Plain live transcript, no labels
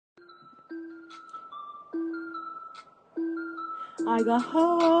I got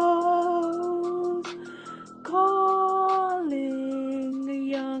hoes calling a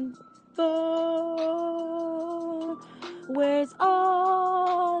young foe. Where's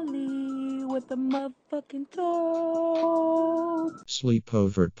Ollie with the motherfucking toe?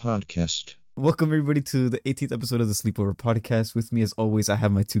 Sleepover Podcast. Welcome everybody to the 18th episode of the Sleepover Podcast. With me as always, I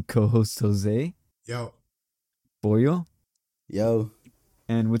have my two co-hosts, Jose. Yo. Boyo. Yo.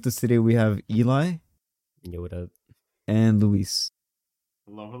 And with us today we have Eli. Yo, what up? And Luis.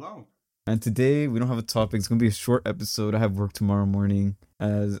 Hello. And today we don't have a topic. It's going to be a short episode. I have work tomorrow morning.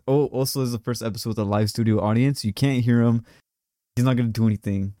 Also is the first episode with a live studio audience. You can't hear him. He's not going to do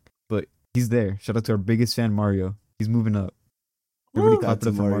anything, but he's there. Shout out to our biggest fan, Mario. He's moving up. Everybody clap it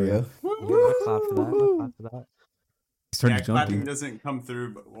up for Mario. Not clap for that. Not clap for that. He started clapping jumping. doesn't come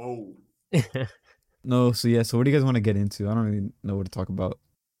through, but whoa. No, so what do you guys want to get into? I don't really know what to talk about.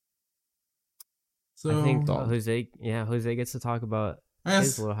 So I think Jose gets to talk about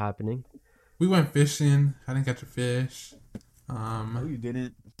his little happening. We went fishing. I didn't catch a fish. No, you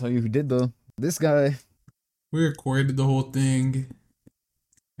didn't. I'll tell you who did though. This guy. We recorded the whole thing.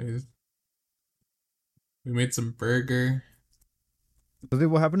 We made some burger. So then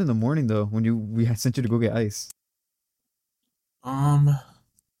what happened in the morning though when we had sent you to go get ice?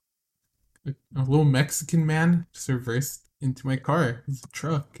 A little Mexican man just reversed into my car. It's a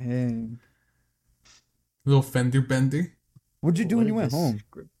truck. Dang. Little fender bender. What'd you do when you went home?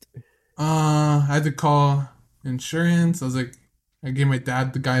 I had to call insurance. I gave my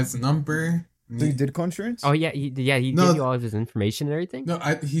dad the guy's number. So you did call insurance? Oh yeah, he gave you all of his information and everything. No,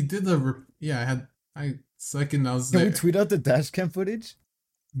 he did the. Yeah, I was Can there. we tweet out the dash cam footage?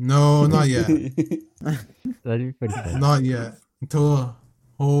 No, not yet. That'd be pretty funny. Not yet. Until the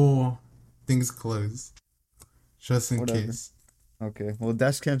whole thing's closed. Just in Whatever. case. Okay, well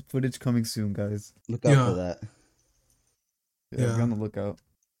dash cam footage coming soon, guys. Look out for that. Yeah, be on the lookout.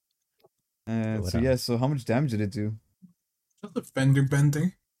 And so how much damage did it do? Just a fender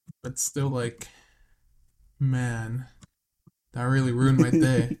bender. But still man. That really ruined my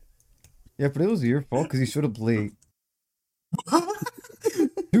day. Yeah, but it was your fault because you showed up late.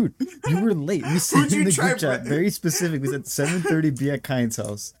 Dude, you were late. We said in the group chat, very specific. We said 7:30 be at Kyan's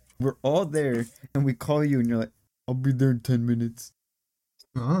house. We're all there, and we call you, and you're like, I'll be there in 10 minutes.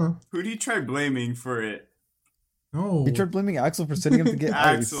 Uh-huh. Who do you try blaming for it? No. You tried blaming Axel for sending him to get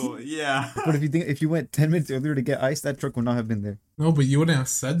ice. Axel, yeah. But if you went 10 minutes earlier to get ice, that truck would not have been there. No, but you wouldn't have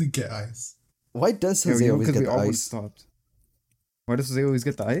said to get ice. Why does Jose always get the ice? Stopped. Why does Jose always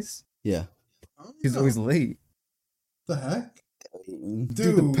get the ice? Yeah. He's always late. The heck?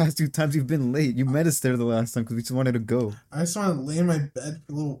 Dude, the past 2 times you've been late. You met us there the last time because we just wanted to go. I just wanted to lay in my bed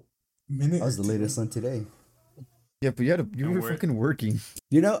for a little minute. I was the latest one today. Yeah, but you were fucking working.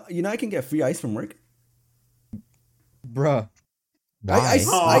 You know I can get free ice from work? Bruh. Why? I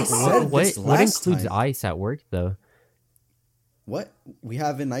said this what last includes time. ice at work though? What? We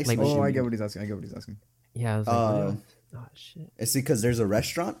have an ice Like- machine. Oh, I get what he's asking. Yeah, I was like, oh shit. It's because there's a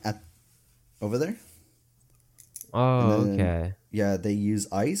restaurant over there. Oh, And then, okay. Yeah, they use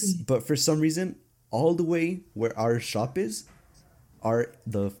ice, but for some reason, all the way where our shop is,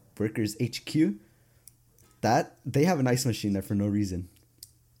 the workers HQ, that they have an ice machine there for no reason.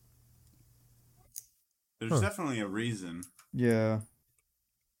 There's definitely a reason. Yeah.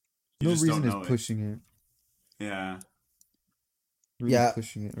 You No just reason don't is know it. pushing it. Yeah. Really Yeah.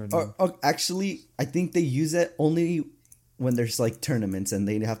 pushing it right now. Actually, I think they use it only when there's tournaments and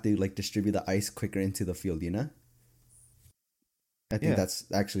they have to distribute the ice quicker into the field, you know? I think that's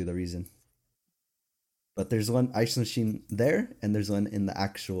actually the reason. But there's one ice machine there and there's one in the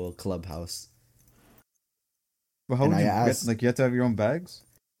actual clubhouse. But how And would you I asked- get, you have to have your own bags?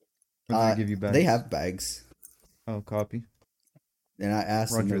 Or do they give you bags? They have bags. Oh, copy. And I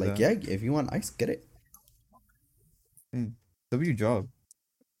asked them, Roger they're like, that. yeah, if you want ice, get it. W job.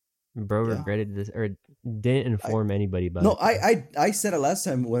 Bro Yeah. regretted this or didn't inform anybody about No, it. I said it last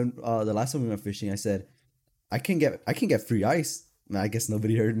time when the last time we went fishing. I said I can get free ice. And I guess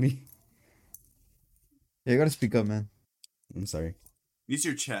nobody heard me. Yeah, you gotta speak up, man. I'm sorry. Use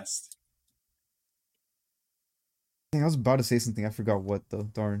your chest. Dang, I was about to say something. I forgot what though.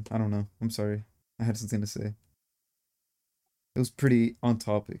 Darn. I don't know. I'm sorry. I had something to say. It was pretty on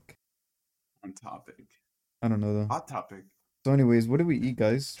topic. On topic. I don't know though. Hot topic. So anyways, what did we eat,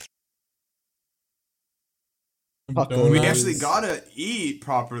 guys? We actually gotta eat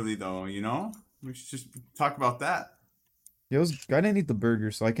properly though, you know? We should just talk about that. Yeah, I didn't eat the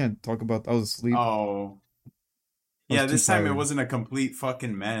burger, so I can't talk about. I was asleep. Oh. I was Yeah, too this time it tired. wasn't a complete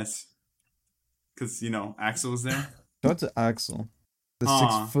fucking mess. Because, Axel was there. Shout out to Axel, the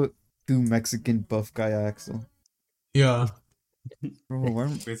Aw. 6'2" Mexican buff guy, Axel. Yeah. Bro, why are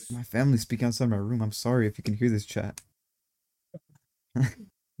With my family speaking outside my room? I'm sorry if you can hear this chat.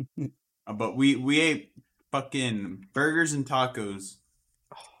 but we ate fucking burgers and tacos.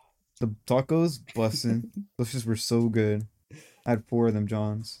 The tacos, bussin'. Those just were so good. I had 4 of them,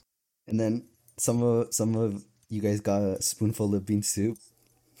 Johns. And then some of you guys got a spoonful of bean soup.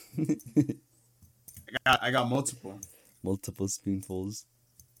 I got multiple. Multiple spoonfuls.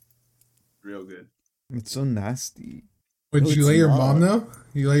 Real good. It's so nasty. Wait, No, did you it's let your not. mom know?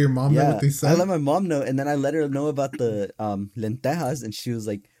 You let your mom know Yeah, what they I said? let my mom know, and then I let her know about the lentejas, and she was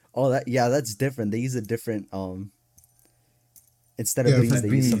like, "Oh, that's different. They use a different instead of Yeah, beans, different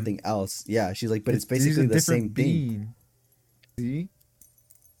they use bean. something else." Yeah, she's like, "But it's These are basically the different same thing." bean. See?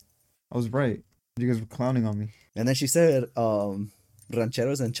 I was right. You guys were clowning on me. And then she said,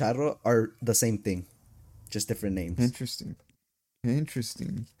 "Rancheros and charro are the same thing, just different names." Interesting.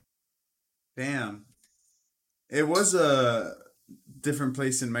 Interesting. Damn. It was a different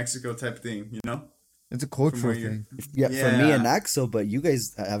place in Mexico type thing, you know? It's a From cultural where you're- thing. Yeah, for me and Yeah. Axel, but you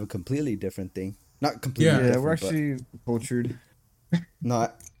guys have a completely different thing. Not completely Yeah. Yeah, different, we're but actually cultured.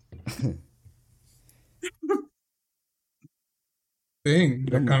 not. Dang,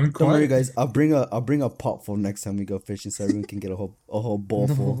 they're kind of Don't worry, quiet. guys. I'll bring a pot full next time we go fishing, so everyone can get a whole bowl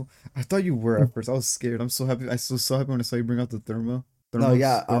full. No, I thought you were at first. I was scared. I'm so happy. I was so happy when I saw you bring out the No, thermos.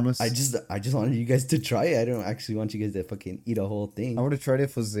 yeah, thermos. I just wanted you guys to try it. I don't actually want you guys to fucking eat a whole thing. I would have tried it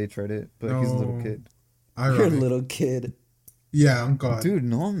if Jose tried it, but he's a little No. kid. All You're a right. little kid. Yeah, I'm gone. Dude,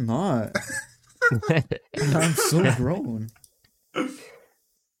 no, I'm not. I'm so grown.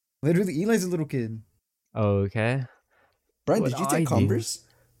 Literally, Eli's a little kid. Okay. Brian, What did you I take do? Converse?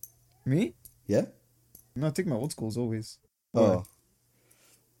 Me? Yeah. No, I take my old schools always. Oh.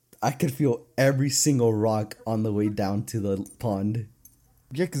 I could feel every single rock on the way down to the pond.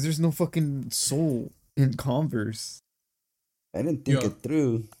 Yeah, because there's no fucking soul in Converse. I didn't think Yeah. it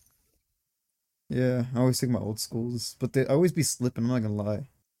through. Yeah, I always take my old schools, but I always be slipping. I'm not gonna lie.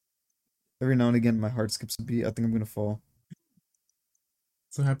 Every now and again, my heart skips a beat. I think I'm gonna fall.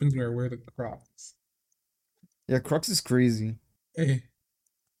 So happens when I wear the Crocs. Yeah, Crocs is crazy. Hey,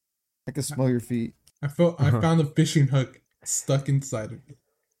 I can smell your feet. I found a fishing hook stuck inside of it.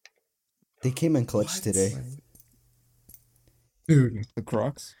 They came in clutch What? today Dude, The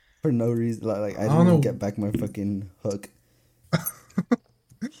Crocs. for no reason. Like I I didn't don't even know. get back my fucking hook.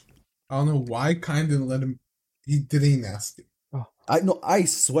 I don't know why Kind didn't let him. He didn't ask it. I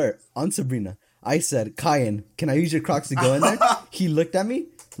swear on Sabrina. I said, Kyan, can I use your Crocs to go in there? He looked at me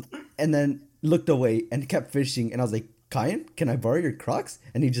and then looked away and kept fishing. And I was like, Kyan, can I borrow your Crocs?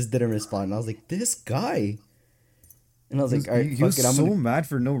 And he just didn't respond. And I was like, this guy. And I was like, all right, he fuck was it. I'm so gonna... mad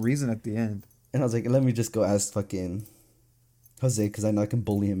for no reason at the end. And I was like, let me just go ask fucking Jose because I know I can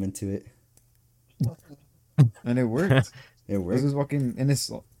bully him into it. And it worked. It He worked. was walking in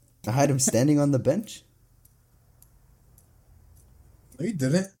his. I had him standing on the bench. No, he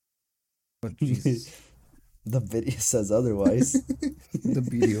didn't. But Jesus, The video says otherwise. the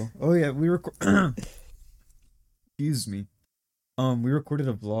video. Oh yeah, we record. Excuse me. We recorded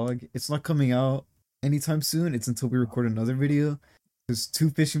a vlog. It's not coming out anytime soon. It's until we record another video. Because 2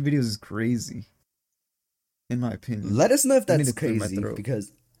 fishing videos is crazy. In my opinion. Let us know if I need that's to clear my crazy throat.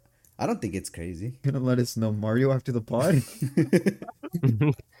 because I don't think it's crazy. Gonna let us know, Mario, after the pod.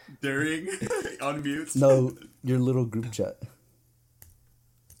 During on mute. No, your little group chat.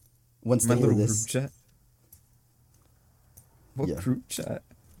 Once My they hear little this, group chat. What Yeah. group chat?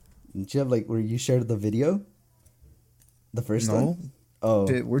 did you have like where you shared the video? The first No. one? Oh,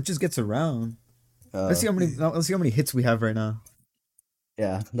 Shit, word just gets around. Let's see how many. Uh, Let's see how many hits we have right now.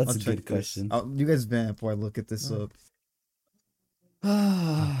 yeah, that's I'll a check good this. question. You guys vamp while I look at this up.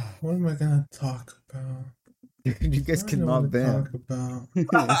 What am I gonna talk about? You guys What do I cannot wanna vamp.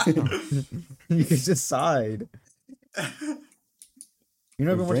 talk about. You can just side. You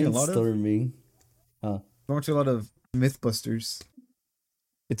know, I've been watching a lot of. Brainstorming. I've been watching a lot of MythBusters.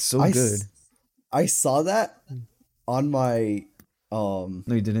 It's so I good. I saw that on my No,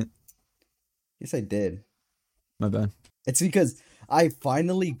 you didn't. yes I did. My bad. It's because I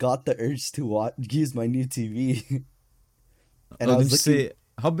finally got the urge to use my new TV. And I Did was you looking say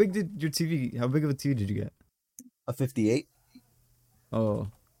how big did your TV? How big of a TV did you get? a 58. Oh,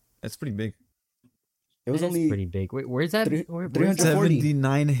 that's pretty big. It was That's only pretty big. Wait, where's that? Three- Where's 340. that?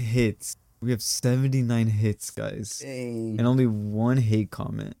 79 hits. We have 79 hits, guys, dang, and only 1 hate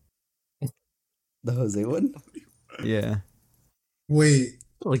comment. the Jose one. Yeah. Wait,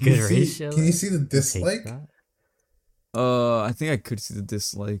 Like can you good see- ratio. can you see the Take dislike? that. I think I could see the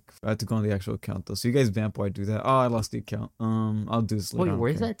dislike. I had to go on the actual account though. So you guys vamp while I do that. Oh, I lost the account. I'll do this later. Wait, I don't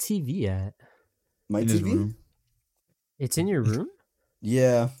where's care. that TV at? My In his TV. room. It's in your room?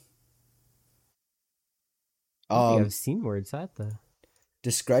 Yeah. I don't think I've seen where it's at though.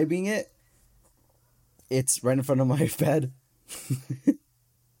 Describing it, it's right in front of my bed.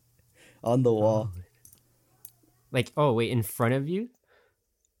 On the wall. Like, oh wait, in front of you?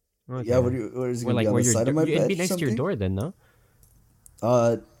 Okay. Yeah, what is it Well, gonna like be on where the your side of my it'd bed be or next to your something? door then, no?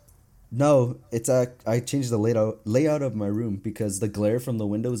 No, it's I changed the layout of my room because the glare from the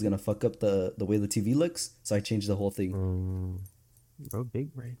window is gonna fuck up the way the TV looks. So I changed the whole thing. Bro,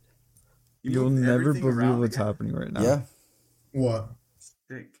 big brain. You'll moved never everything believe around what's again? happening right now. Yeah. What?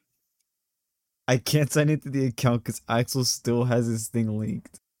 Sick. I can't sign into the account because Axel still has his thing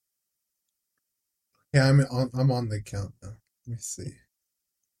linked. Yeah, I'm on the account now. Let me see.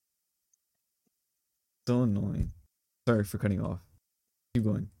 So annoying. Sorry for cutting off. Keep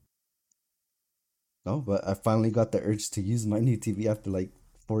going. No, but I finally got the urge to use my new TV after like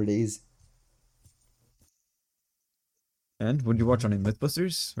 4 days. And would you watch on a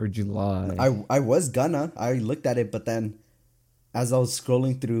Mythbusters or did you lie? I was gonna. I looked at it, but then as I was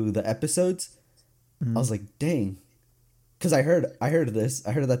scrolling through the episodes, I was like, dang. Cause I heard this.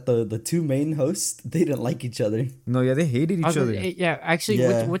 I heard that the two main hosts, they didn't like each other. No, yeah, they hated each other. Yeah, actually,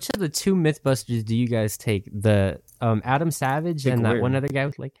 Yeah. which of the two Mythbusters do you guys take? The Adam Savage Take and that where? one other guy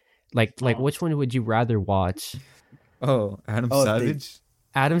with like which one would you rather watch? Oh, Adam Oh, Savage?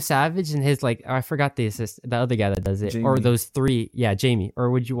 Adam Savage and his I forgot the other guy that does it, or Jamie. those three, yeah, Jamie, or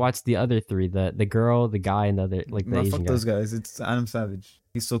would you watch the other three, the girl, the guy, and the other the No, Asian fuck guy? those guys. It's Adam Savage.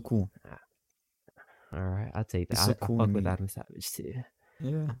 He's so cool. All right, I'll take that. He's so I'll cool fuck to with me. Adam Savage too.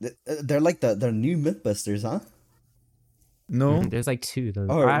 Yeah. They're like they're new Mythbusters, huh? No, There's like two of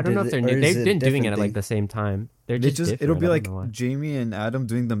them. Or I don't know if they're or new. is They've it been doing it different at like thing? the same time. They're they just it'll be different, I like don't know why. Jamie and Adam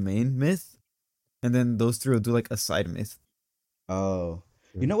doing the main myth, and then those three will do like a side myth. Oh.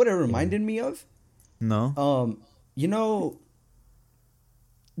 You know what it reminded me of? No, You know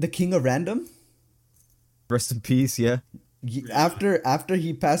the King of Random? rest in peace. Yeah. After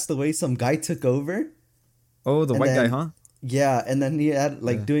he passed away, some guy took over. Oh, the And white guy, then- huh? Yeah, and then he had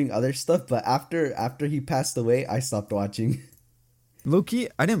like Yeah. doing other stuff, but after he passed away, I stopped watching. Low key,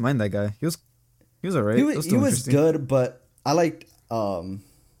 I didn't mind that guy. He was alright. He It was, was he still was interesting. good, but I liked I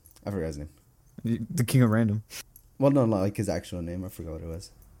forgot his name. The King of Random. Well, no, not like his actual name. I forgot what it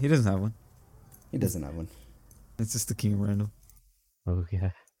was. He doesn't have one. He doesn't have one. It's just the King of Random. Oh yeah.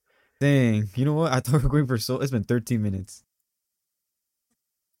 Dang. You know what? I thought we were going for so. It's been 13 minutes.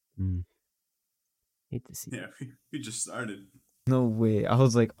 Hate to see. Yeah, we just started. No way. I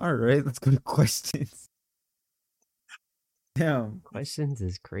was like, all right, let's go to questions. Damn. Questions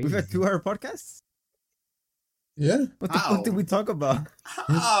is crazy. We've had 2-hour podcasts? Yeah, What the fuck did we talk about?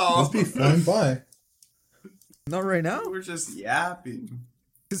 Oh, let's be flying by. Not right now. We're just yapping.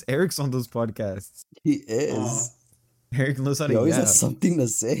 Because Eric's on those podcasts. He is. Aw. Eric knows how He to always yap. has something to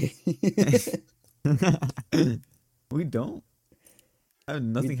say. We don't. I have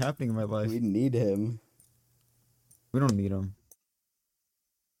nothing happening in my life. We need him. We don't need him.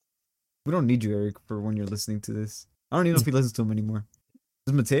 We don't need you, Eric, for when you're listening to this. I don't even know if he listens to him anymore.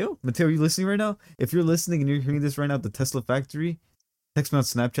 Is Mateo? Mateo, are you listening right now? If you're listening and you're hearing this right now at the Tesla factory, text me on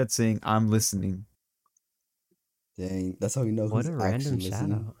Snapchat saying, I'm listening. Dang, that's how we know What who's a random actually shout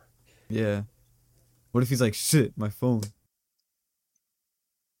listening. out. Yeah. What if he's like, shit, my phone?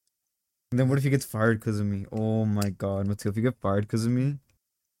 And then what if he gets fired because of me? Oh my god, Mateo, if you get fired because of me,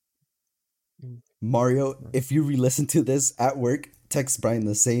 Mario, if you re-listen to this at work, text Brian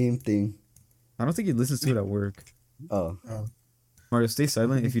the same thing. I don't think he listens to it at work. Oh. Mario, stay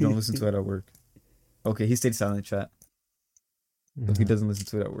silent if you don't listen to it at work. Okay, he stayed silent, chat. So he doesn't listen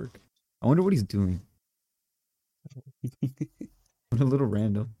to it at work. I wonder what he's doing. What a little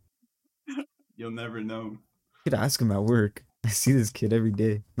random. You'll never know. You could ask him at work. I see this kid every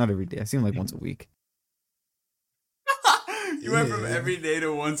day. Not every day. I see him like once a week. You went from every day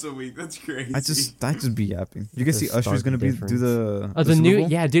to once a week. That's crazy. I just be yapping. You can The see Usher's stark gonna do difference. the Oh, the Super new Bowl.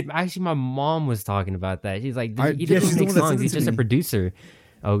 yeah, dude. Actually, my mom was talking about that. She's like, I- he yeah, doesn't she's the make one that songs. sent it He's to just a me. producer.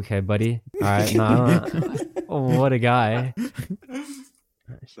 Okay, buddy. All right, no. Oh, what a guy.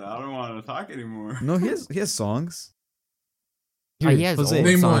 So I don't want to talk anymore. No, he has songs. He has Jose, old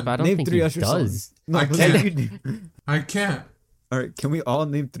name songs, one. but I don't name think 3 he Usher does. songs. No, I Jose, can't. you- I can't. All right, can we all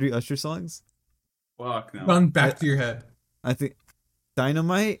name 3 Usher songs? Fuck no. Run back to your head. I think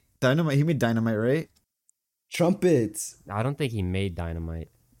Dynamite. He made Dynamite, right? Trumpets. I don't think he made Dynamite.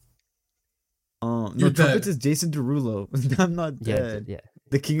 No, You're Trumpets dead. is Jason Derulo. I'm not Yeah, dead. yeah.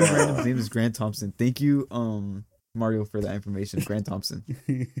 The king of random's name is Grant Thompson. Thank you, Mario, for that information. Grant Thompson.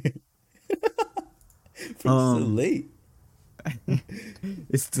 So late.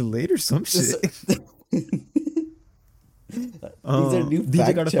 It's delayed or some shit. These are new DJ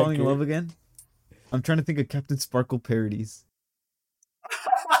fact Gotta Falling in checker. Love again. I'm trying to think of Captain Sparkle parodies.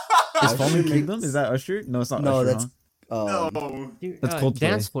 Is Usher Fallen makes- Kingdom? Is that Usher? No, it's not No, Usher. that's huh? No. Dude, That's Coldplay.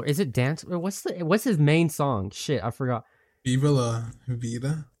 Dance Floor. Is it Dance Floor? What's his main song? Shit, I forgot. Viva la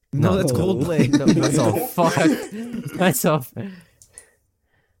vida. No, No. that's Coldplay. That's a fuck. That's a.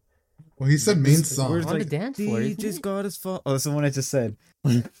 Well, he said main Where's song. On the dance floor, isn't DJ's it? got his fault. Oh, that's the one I just said.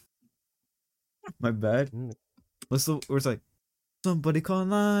 My bad. Mm. What's the? Where's like somebody call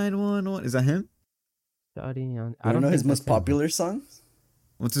 911? Is that him? Studying on. I don't know his think most that's him. popular song.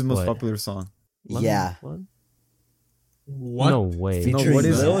 What's his most What? popular song? Lemon Yeah. Flood? What? No way. No, Featuring what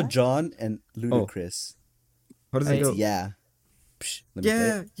is Lil that? Jon and Ludacris. How does it Hey, go? Yeah. Psh, let me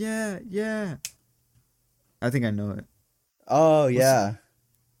play Yeah, it. yeah. I think I know it. Oh yeah.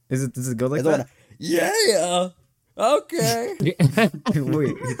 Does it go like It's the one- that? yeah. Okay.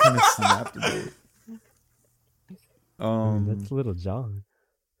 Wait, he kind of snapped a bit. That's Little John.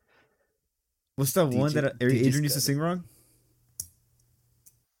 What's that one DJ that DJ Adrian used to Scudder. sing wrong?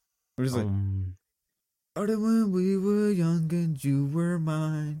 We're just like, started when we were young and you were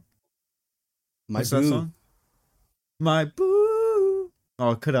mine. My What's that boo. song? My boo.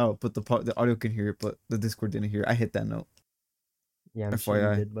 Oh, cut out, but the audio can hear it, but the Discord didn't hear it. I hit that note. Yeah, I'm sure you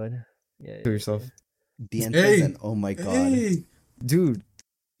FYI. did, bud. Yeah. Kill yourself. Dientes Hey. and oh my god. Hey. Dude.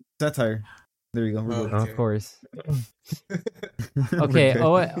 Satire. There you go. We're good. Of Okay. course. We're Okay.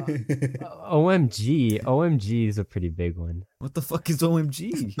 good. OMG. OMG is a pretty big one. What the fuck is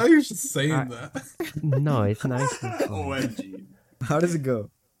OMG? Now you're just saying I- that. No, it's nice. and fun. OMG. How does it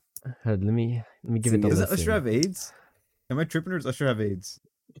go? Let me give it the Doesn't listen. Usher have AIDS? Am I tripping or does Usher have AIDS?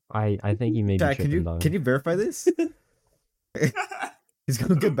 I think you may be Chat, tripping, dog. can you verify this? He's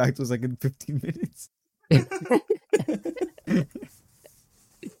gonna get back to us like in 15 minutes.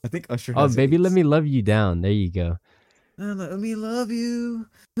 I think Usher Oh, has baby, AIDS. let me love you down. There you go. Let me love you,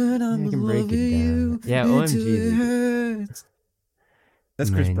 but I'm I can break it loving you. down. Yeah, until OMG is it a- hurts. That's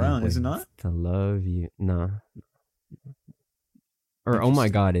Chris Many Brown, is it ways not? To love you. No. Or oh my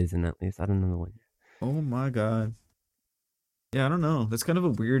Interesting. god isn't at least. I don't know the one. Oh my god. Yeah, I don't know. That's kind of a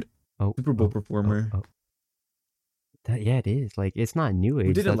weird Oh, Super Bowl oh, performer. oh. Yeah, it is. Like it's not new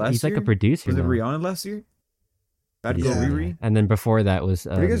age. did it last He's like year? a producer. Was it now. Rihanna last year? Bad Pretty Girl Yeah. sure, Riri? And then before that was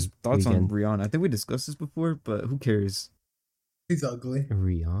What are you guys' thoughts on Weeknd. Rihanna? I think we discussed this before, but who cares? He's ugly.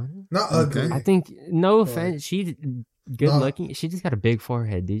 Rihanna? Not Okay. ugly. I think no Like, offense, she's good not- looking. She just got a big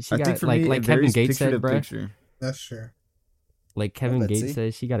forehead, dude. She I got think for like me, like it Kevin varies Gates picture said, to bro. picture. That's true. Like Kevin Betsy. Gates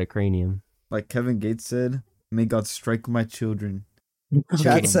says, she got a cranium. Like Kevin Gates said, "May God strike my children."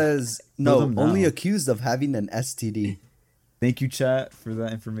 Chat them. says Kill no, them only now. accused of having an STD. Thank you, chat, for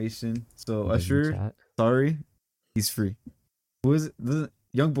that information. So Love you, Usher, chat. sorry, he's free. Who is it? The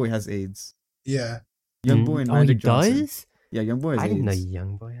Young Boy has AIDS. Yeah. Young Boy and Oh, he Magic Johnson. does? Yeah, Young Boy has I didn't know AIDS.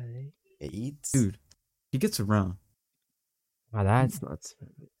 Young Boy had AIDS. AIDS. Dude, he gets around. Wow, that's nuts.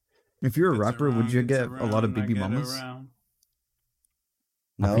 If you're a Gets rapper, would around, you gets get a lot of around, I baby get mamas? around.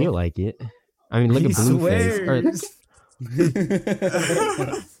 No. I feel like it. I mean, look He at Blueface. swears.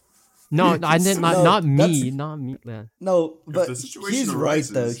 No, I did not. No, Not me. that's- Not me. Yeah. No, but the situation he's right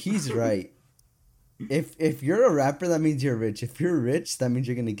though. arises. He's right. If you're a rapper, that means you're rich. If you're rich, that means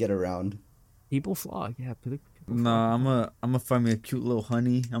you're gonna get around. People flock. Yeah. People Nah, I'm gonna find me a cute little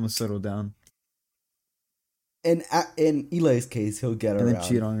honey. I'm gonna settle down In Eli's case, he'll get and around. then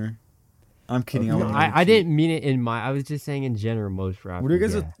cheat on her. I'm kidding. Okay. I, No, would I never cheat. didn't mean it in my. I was just saying in general, most rappers. What are your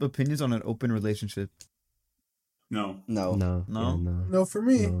guys' yeah. opinions on an open relationship? No, No. No. No? Yeah, no. No, for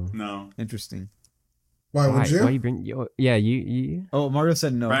me. No. no. Interesting. Why Why? would you? Why you bring? Yeah, you. Oh, Mario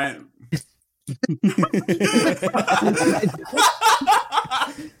said no. Right.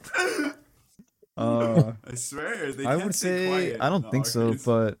 I swear, they I can't would stay say quiet I in don't the think so, arcades.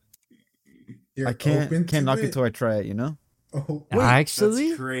 but You're I can't open knock to it till I try it. You know? Oh, Actually,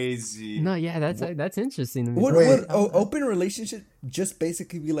 That's crazy. no. Yeah, that's interesting to me. Would, Wait. would open relationship just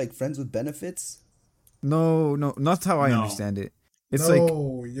basically be like friends with benefits? No, not how I No. understand it. It's like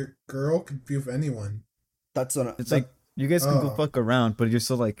no, your girl could be with anyone. That's what. it's like you guys can go Oh. fuck around, but you're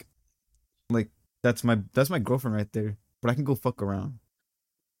still like that's my girlfriend right there. But I can go fuck around.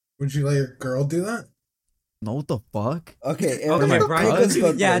 Would you let your girl do that? No, what the fuck? okay. Okay, it Brian, goes don't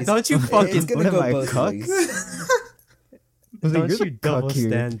both yeah, ways. don't you It's fucking- gonna what am go I, both cuck? ways. You're Don't the you double cuck here.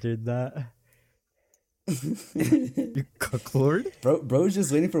 standard that? You cuck lord. Bro's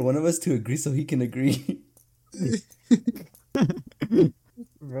just waiting for one of us to agree so he can agree.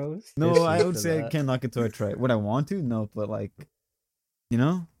 Rose. No, I would say I can't knock it till I try it. Would I want to? No, but like, you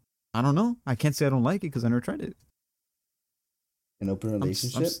know, I don't know. I can't say I don't like it because I never tried it. An open I'm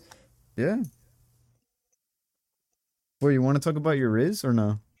relationship. yeah. Wait, you want to talk about your Riz or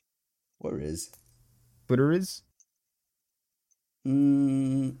no? What is? Twitter is?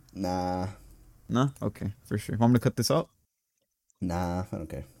 Nah. No? Okay, for sure. Want me to cut this out? Nah, I don't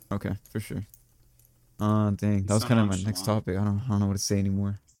care. Okay, for sure. Dang, that was So kind of my next nonchalant. topic. I don't know what to say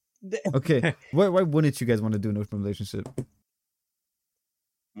anymore. Okay, why wouldn't you guys want to do an open relationship?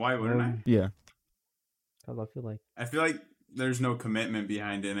 Why wouldn't I? Yeah, Cause I feel like I feel like there's no commitment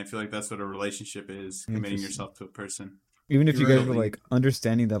behind it, and I feel like that's what a relationship is: committing Interesting. yourself to a person. even if you You're guys right. were like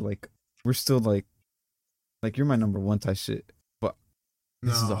understanding that like we're still like you're my number one type shit, but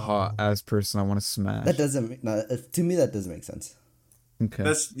this is a hot ass person I want to smash. That doesn't. No, to me, that doesn't make sense. Okay.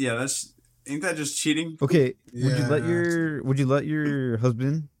 That's ain't that just cheating? Okay. Yeah. Would you let your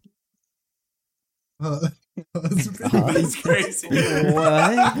husband? That's crazy. I'm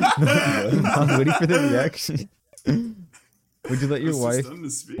waiting for the reaction. Would you let your That's wife just dumb to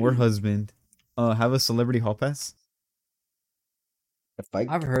speak. or husband have a celebrity hall pass? If I,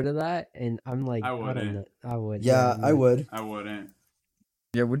 I've heard of that, and I'm like, I I don't wouldn't. know. I would. yeah, I would. I wouldn't.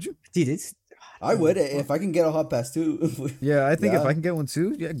 Yeah, would you? Dude, it's. I would if I can get a hot pass too. Yeah, I think if Yeah. I can get one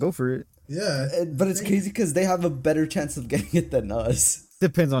too, yeah, go for it. Yeah. But it's crazy because they have a better chance of getting it than us.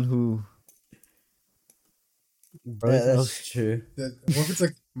 Depends on who. Bro, Yeah, it's- that's true. What if it's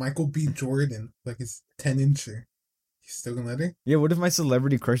like Michael B. Jordan, like his 10-incher? He's still gonna let it? Yeah, what if my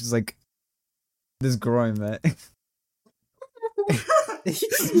celebrity crush is like this girl I met?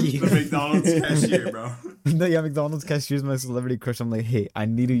 The McDonald's cashier, bro. No, yeah, McDonald's cashier's my celebrity crush. I'm like, hey, I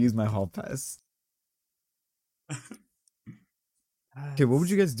need to use my hall pass. Okay, what would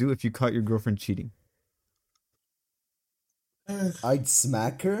you guys do if you caught your girlfriend cheating? I'd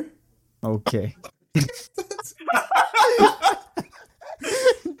smack her. Okay.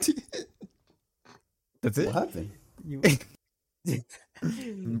 That's it? What happened? You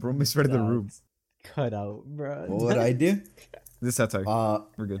Bro, misread the room. cut out, bro. What would I do? This satire.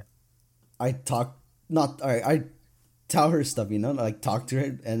 We're good. I talk. Not alright. I tell her stuff, like talk to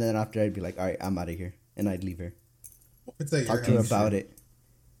her, and then after I'd be like, all right, I'm out of here, and I'd leave her. What if it's at Talk your to her house? about it.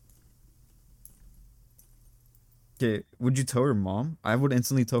 Okay, would you tell her mom? I would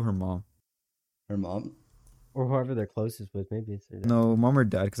instantly tell her mom. Her mom. Or whoever they're closest with, maybe it's their dad. No, mom or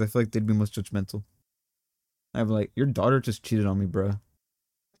dad, because I feel like they'd be most judgmental. I'd be like, your daughter just cheated on me, bro.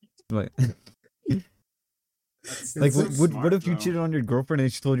 Like, like That's what if you though. cheated on your girlfriend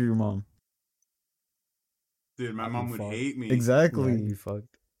and she told you your mom? Dude, my I'd be mom would fucked. hate me. Exactly. Yeah, you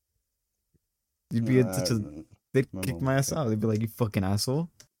fucked. You'd be I such a. don't know. They'd My kick mom my would ass out. They'd be like, you fucking asshole.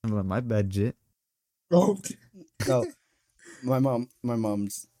 I'm like, my bad, jit. Oh, No, my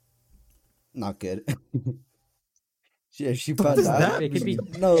mom's not good. She found does out. that It could be.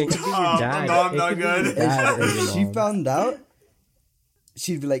 No, It could be your Oh, dad. mom It not could be good. your dad or your she mom. found out.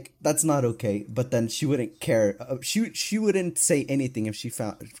 She'd be like, "That's not okay," but then she wouldn't care. She wouldn't say anything if she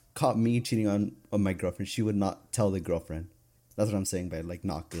caught me cheating on my girlfriend. She would not tell the girlfriend. That's what I'm saying by like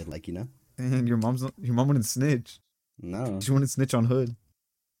not good, And your mom wouldn't snitch. No, She wouldn't snitch on Hood.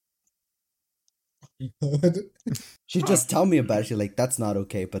 she'd just tell me about it. She's like, "That's not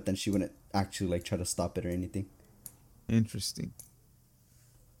okay," but then she wouldn't actually like try to stop it or anything. Interesting.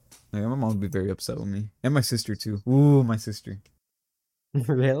 Yeah, my mom would be very upset with me. And my sister too. Ooh, my sister.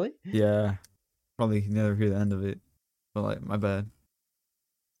 Really? Yeah. Probably never hear the end of it. But like, my bad.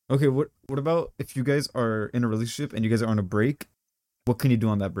 Okay, what about if you guys are in a relationship and you guys are on a break? What can you do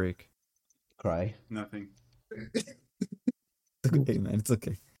on that break? Cry. Nothing. It's okay, man. It's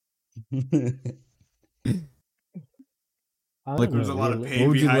okay. I Like, don't There's know, a lot of really.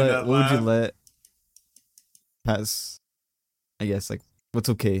 pain behind that What would you laugh. let pass? I guess like what's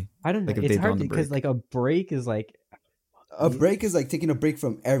okay. I don't know. like, if It's they'd go hard on the because break. like a break is like. A break is like taking a break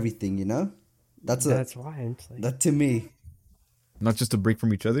from everything, you know. That's why I'm just like. that to me. Not just a break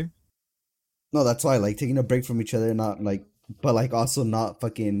from each other. No, that's why like taking a break from each other, not like, but like also not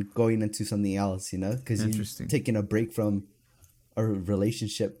fucking going into something else, you know, because you're Interesting. taking a break from a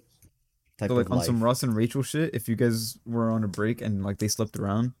relationship type So like of on life. some Ross and Rachel shit, if you guys were on a break and like they slept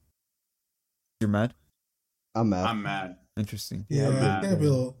around, you're mad? I'm mad. I'm mad. Interesting. yeah, I'm I'm mad. kind of a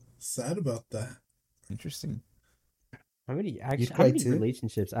little sad about that. Interesting. How many cry too?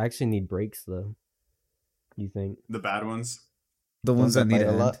 relationships actually need breaks though? You think? The bad ones. The ones that need bite to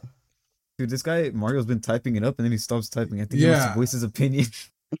a end. lot. Dude, this guy Mario's been typing it up and then he stops typing. I think he Yeah. wants to voice his opinion.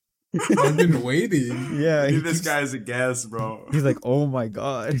 I've been waiting. Yeah, Leave he this keeps- guy as a guest, bro. He's like, oh my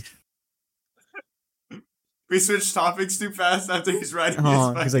god. We switched topics too fast after he's writing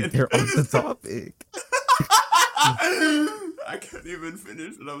Oh, his he's like, fucking- they're off the topic. I can't even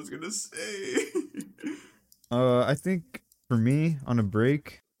finish what I was gonna say. I think for me on a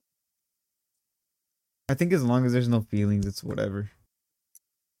break, I think as long as there's no feelings, it's whatever.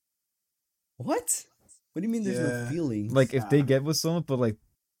 What? What do you mean there's no Yeah. feelings? Like if they get with someone, but like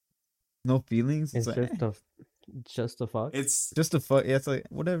no feelings, It's it's like, just a fuck. It's just a fuck. Yeah, it's like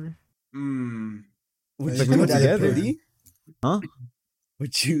whatever. would Like, you do we it out of together. pity? Huh?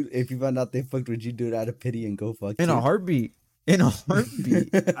 Would you, if you found out they fucked, would you do it out of pity and go fuck? In too? a heartbeat. In a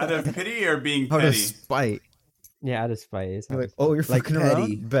heartbeat. out of pity or being Out of petty. spite. Yeah, out of spite. It's You're out like, of spite. oh, you're like fucking petty,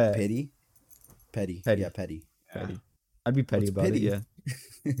 around. Bet. petty, petty, Petty. yeah, petty. Petty. I'd be petty What's about pity? it.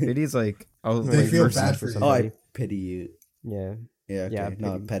 Yeah. Pity is like I was They like feel mercy bad for you. Oh, I somebody. pity you. Yeah. Yeah, okay. Yeah,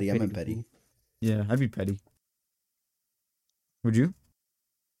 No, petty. I meant petty. Yeah, I'd be petty. Would you?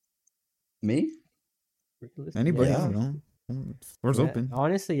 Me? Anybody? Yeah. You know? Doors Yeah, open.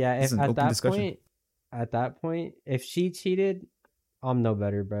 Honestly, yeah. It's If an at open that discussion. point, if she cheated, I'm no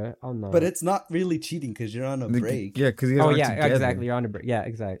better, bro. I'm not. But it's not really cheating because you're on a break. Yeah, because you guys Oh aren't yeah, together. exactly. You're on a break. Yeah,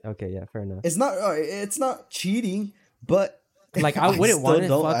 exactly. Okay, yeah, fair enough. It's not. It's not cheating, but Like, I wouldn't still wanna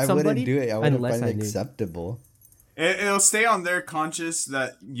don't- fuck I somebody wouldn't do it. I wouldn't unless find I it knew. acceptable. It'll stay on their conscience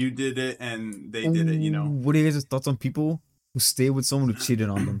that you did it and they did it. You know. What are you guys' thoughts on people who stay with someone who cheated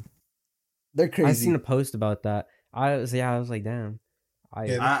on them? They're I crazy. seen a post about that. I was like, damn.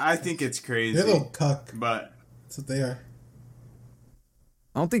 Yeah, I think it's crazy. They're a little cuck. But That's what they are.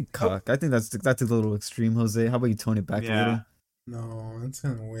 I don't think cock. I think that's a little extreme, Jose. How about you tone it back a Yeah. little? No, that's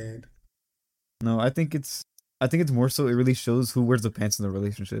kind of weird. No, I think it's more so it really shows who wears the pants in the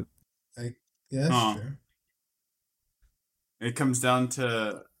relationship. Yeah, that's Huh. true. it comes down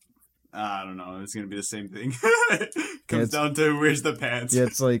to I don't know. It's gonna be the same thing. It comes it's- down to where's the pants. Yeah,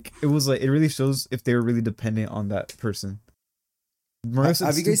 it's like it really shows if they were really dependent on that person. Mario said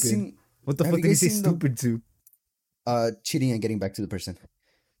Have you guys stupid. seen What the have fuck you did he guys say seen the- stupid to? cheating and getting back to the person?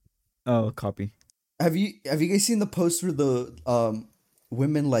 Oh, copy. Have you guys seen the post where the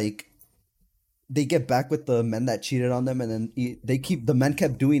women like they get back with the men that cheated on them and then the men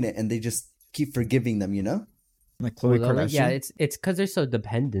kept doing it and they just keep forgiving them, you know? Like Khloe Well, Kardashian. yeah, it's because they're so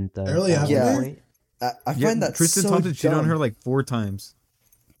dependent though. They really at have that to. point. I find that Tristan so Thompson cheated on dumb. her like 4 times.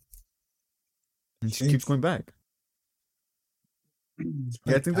 And she keeps going back.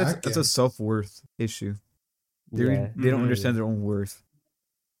 Yeah, I think that's a self-worth issue. They Yeah. they don't Mhm. understand their own worth.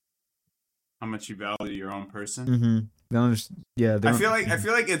 How much you value your own person. Mm-hmm. They don't understand. Yeah, they I don't-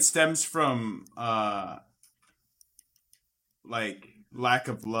 feel like it stems from like lack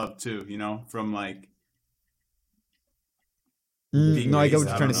of love too, you know, from like No, I get what I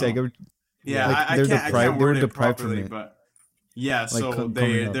you're trying to don't say. I know. get what- yeah, Like, I they're can't deprived- they were word it deprived from properly, it. but yeah, so coming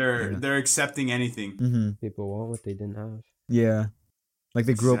they're up, yeah. accepting anything. Mhm. People want what they didn't have. Yeah, like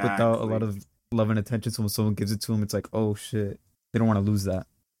they grew up without a lot Exactly. of love and attention. So when someone gives it to them, it's like, oh shit, they don't want to lose that.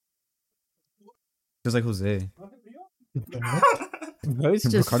 Just like Jose, Bro's Bro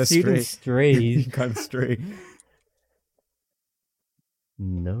just caught a shooting stray. he strays. got straight.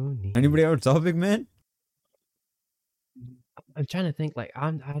 No need. Anybody else topic, man? I'm trying to think. Like,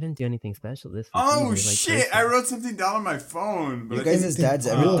 I didn't do anything special this week. Oh either, like, shit! I personally. wrote something down on my phone. But You I guys' think- dads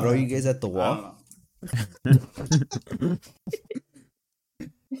ever Oh. throw you guys at the I wall? don't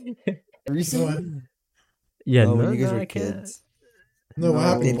Recently? Yeah, Oh, no, when you guys no, were I can't. kids. No, what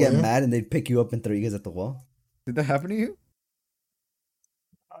happened? They'd get Boyo? mad and they'd pick you up and throw you guys at the wall. Did that happen to you?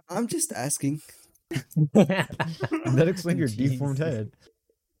 I'm just asking. That explained your Jesus. deformed head.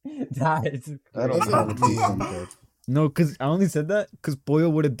 That is I don't That's know. not what me. you said. No, because I only said that because Boyle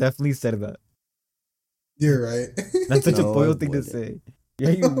would have definitely said that. You're right. That's such No, a Boyle I thing to wouldn't. say. Yeah,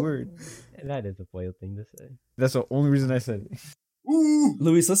 you would. that is a foil thing to say. That's the only reason I said it. Ooh.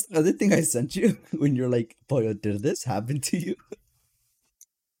 Luis, what's the other thing I sent you when you're like, Boyo, did this happen to you?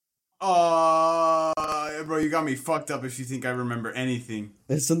 Bro, you got me fucked up if you think I remember anything.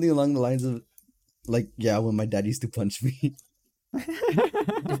 There's something along the lines of, like, yeah, when my dad used to punch me.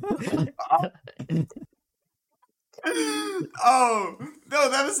 Oh no,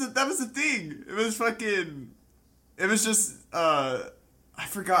 that was the thing. It was fucking. It was just I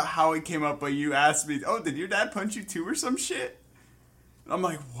forgot how it came up, but you asked me, "Oh, did your dad punch you too, or some shit?" And I'm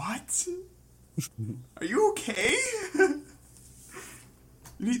like, "What? Are you okay?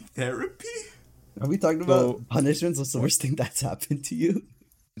 You need therapy?" Are we talking about So- punishments? What's the worst thing that's happened to you?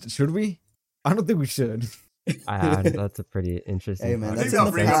 Should we? I don't think we should. That's a pretty interesting. Hey, man, I topic. think that's in that'll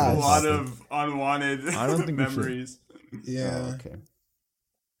the bring up a past. lot of unwanted I don't think we should. memories. Yeah. Oh, okay.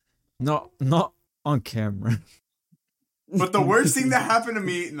 No, not on camera. But the worst thing that happened to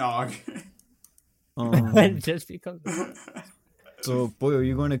me, no. Just because. So, Boyle, are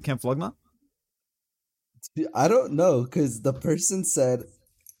you going to Camp Flogna? I don't know, because the person said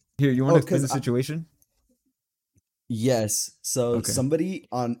Here, you want Oh, to explain the 'cause I- situation? yes. So Okay. somebody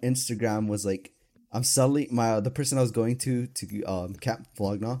on Instagram was like, I'm selling the person I was going to Camp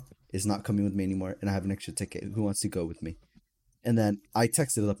Vlogna is not coming with me anymore, and I have an extra ticket. Who wants to go with me? And then I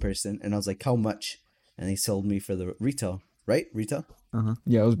texted the person, and I was like, how much? And they sold me for the retail, right? Retail.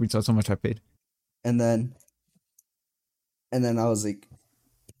 Yeah, it was retail. So much I paid. And then I was like,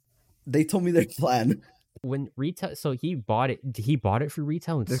 they told me their plan. When retail, so he bought it. He bought it for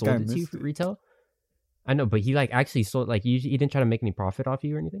retail and This guy sold it to you missed for it. retail. I know, but he like actually sold. Like he didn't try to make any profit off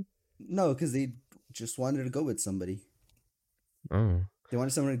you or anything. No, because they just wanted to go with somebody. Oh, They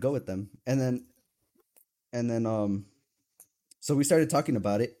wanted someone to go with them, and then so we started talking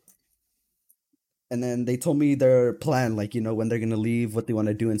about it, and then they told me their plan, like, you know, when they're gonna leave, what they want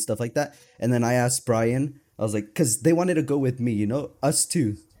to do, and stuff like that. And then I asked Brian, I was like, because they wanted to go with me, you know, us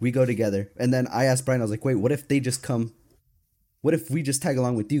two, we go together. And then I asked Brian, I was like, wait, what if they just come? What if we just tag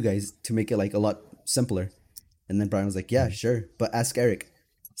along with you guys to make it like a lot simpler? And then Brian was like, yeah, sure, but ask Eric.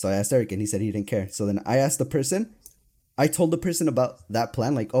 So I asked Eric, and he said he didn't care. So then I asked the person. I told the person about that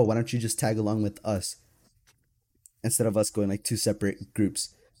plan, like, oh, why don't you just tag along with us instead of us going like two separate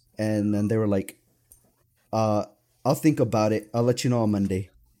groups? And then they were like, I'll think about it. I'll let you know on Monday.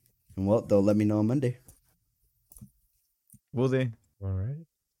 And well, they'll let me know on Monday. Will they? all right.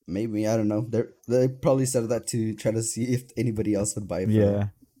 Maybe, I don't know. They probably said that to try to see if anybody else would buy it. Yeah.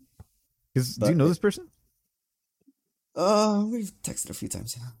 Cause do you But- know this person? We've texted a few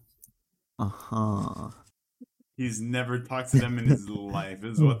times. He's never talked to them in his life,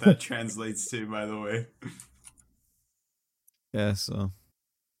 is what that translates to, by the way. Yeah. So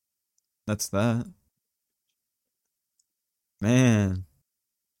that's that. Man.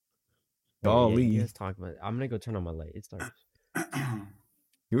 Wait, yeah, Golly. you guys talk about it. I'm gonna go turn on my light. It starts.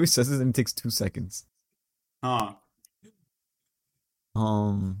 He always says this and it takes 2 seconds. Huh.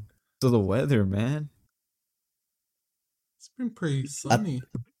 So the weather, man. It's been pretty sunny.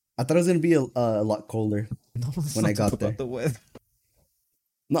 I thought it was gonna be a lot colder. No, let's When not I got talk there. about the weather.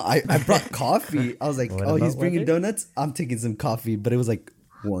 No, I brought coffee. I was like, What oh, he's about bringing weather? donuts. I'm taking some coffee, but it was like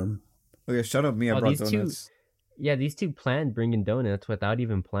warm. Okay, shut up, me. I Oh, brought these two- donuts. Yeah, these two planned bringing donuts without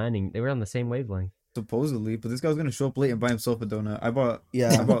even planning. They were on the same wavelength. Supposedly, but this guy's gonna show up late and buy himself a donut. I bought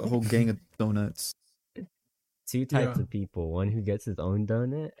Yeah. a whole gang of donuts. Two types Yeah. of people. One who gets his own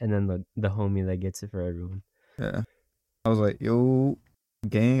donut, and then the homie that gets it for everyone. Yeah. I was like, yo,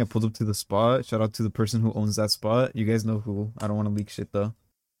 gang, I pulled up to the spot. Shout out to the person who owns that spot. You guys know who. I don't want to leak shit though.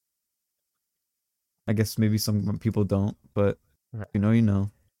 I guess maybe some people don't, but you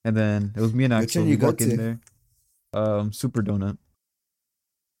know. And then it was me and Which Axel. one We you go walk in to? there. Super donut.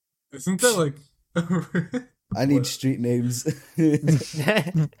 Isn't that like I need street names.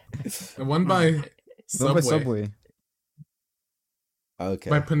 the one by Go Subway? by Subway. Okay.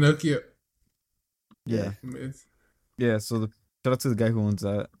 By Pinocchio. Yeah. It's- Yeah, so shout out to the guy who owns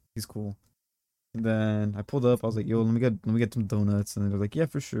that. He's cool. And then I pulled up. I was like, "Yo, let me get some donuts." And they're like, "Yeah,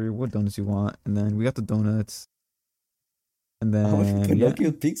 for sure. What donuts you want?" And then we got the donuts. And How much then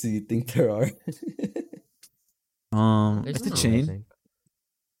Pinocchio pigs do you think there are? There's it's a some, I chain. think.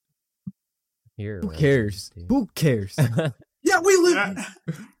 Here, Who right, cares? dude. Who cares? Yeah, we live.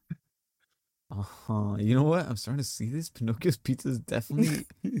 You know what? I'm starting to see this. Pinocchio's Pizza is definitely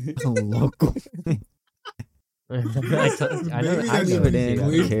a local. I know. Maybe I that's leave it in.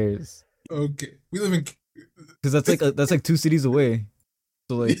 illegal. Who cares? Okay, we live in. Because that's like 2 cities away.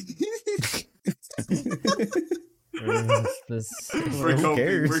 So like, We're Who coping.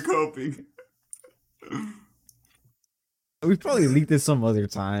 cares? We're coping. we probably leaked this some other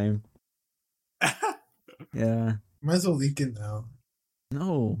time. Yeah. Might as well leak it now.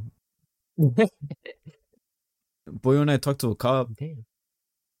 No. Boy, when I talked to a cop. Damn.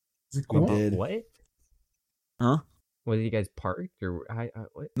 Is it We cool? did. What? Huh? Was you guys parked or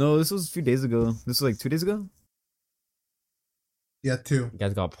what? No, this was a few days ago. This was like 2 days ago. Yeah, two. You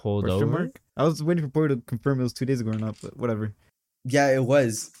guys got pulled Question over? mark? I was waiting for Boy to confirm it was 2 days ago or not, but whatever. Yeah, it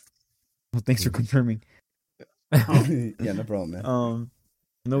was. Well, thanks for confirming. Yeah, no problem, man.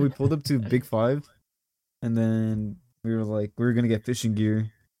 No, we pulled up to Big Five, and then we were gonna get fishing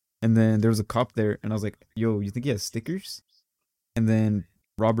gear, and then there was a cop there, and I was like, "Yo, you think he has stickers?" And then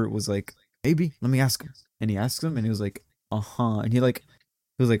Robert was like, "Maybe, let me ask him." And he asked him, and he was like, and he was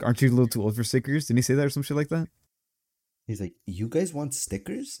like, "Aren't you a little too old for stickers?" Didn't he say that or some shit like that? He's like, you guys want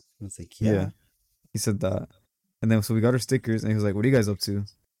stickers? I was like, yeah. He said that, and then so we got our stickers, and he was like, "What are you guys up to?"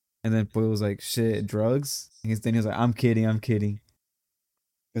 And then Boy was like, "Shit, drugs." And then he was like, I'm kidding."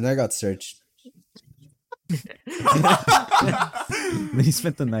 And I got searched. Then he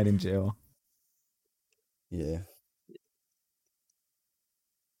spent the night in jail. Yeah.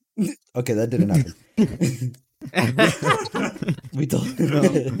 Okay, that didn't happen. We don't. No.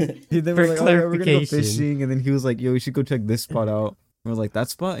 They were For like, oh, yeah, we're gonna go clarification. fishing, and then he was like, yo, we should go check this spot out. We were like, that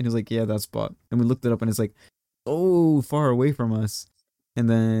spot? And he was like, yeah, that spot. And we looked it up, and it's like, so far away from us. And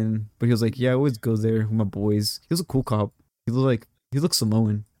then, but he was like, yeah, I always go there with my boys. He was a cool cop. He looked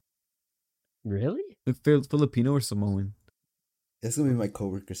Samoan. Really? Like Filipino or Samoan. That's gonna be my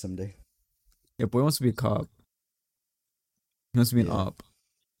coworker someday. Yeah, boy wants to be a cop. He wants to be an Yeah. op.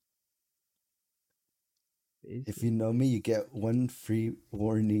 If you know me, you get one free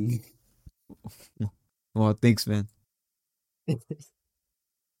warning. Well, thanks, man.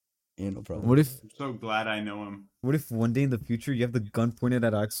 Yeah, no problem. What if I'm so glad I know him. one day in the future you have the gun pointed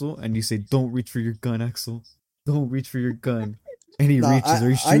at Axel and you say, "Don't reach for your gun, Axel. Don't reach for your gun." And he Nah, reaches. Are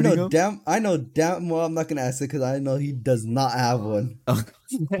you I shooting know him? I know damn well I'm not gonna ask it because I know he does not have one. I'd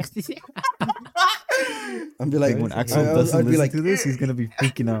be like, When Axel I'd doesn't be listen like, to this, he's gonna be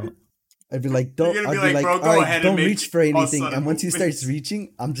freaking out. I'd be like, You're don't. gonna I'd be be like, like, bro, go "Alright, ahead and don't make reach for all anything." sudden And once he movements. starts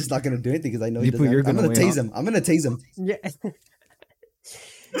reaching, I'm just not gonna do anything because I know he You doesn't. put your I'm gun gonna away, tase huh? him. I'm gonna tase him. Yeah.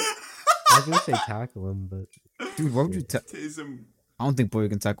 I was gonna say tackle him, but Dude, why would you? Tase him. I don't think boy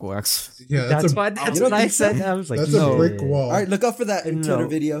can tackle Axel. Yeah, that's a, why. That's don't what I think so? said. I was like, that's no. a brick yeah. wall. All right, look out for that Twitter No.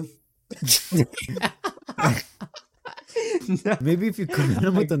 video. No. Maybe if you come at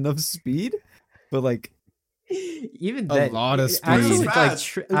him with enough speed, but like Even a that, lot of Axel speed. would like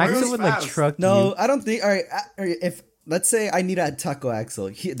Fast. Axel would like Fast. truck No, you. I don't think. All right, if let's say I need to tackle Axel,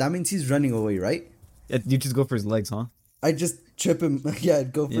 that means he's running away, right? You just go for his legs, huh? I just trip him. Yeah,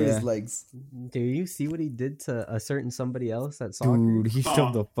 I'd go for Yeah. his legs. Do you see what he did to a certain somebody else at soccer? Dude, he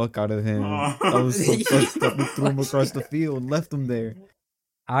shoved the fuck out of him. Oh. That was so fucked up. He threw him across the field, left him there.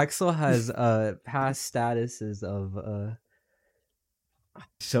 Axel has past statuses of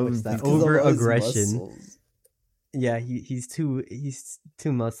Shoved What's that? him. Because of all his Over-aggression. muscles. yeah, he's too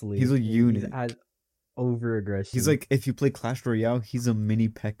muscly. He's a unit. He's had over aggression. He's like, if you play Clash Royale, he's a mini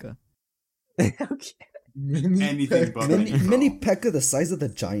P.E.K.K.A. okay. Mini Anything peck. but Mini, bro. mini Pekka the size of the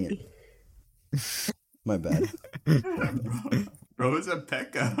giant. My bad. Bro, it's a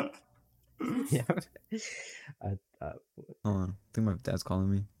Pekka. Yeah. Hold on. I think my dad's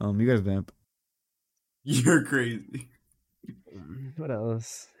calling me. You guys vamp. You're crazy. What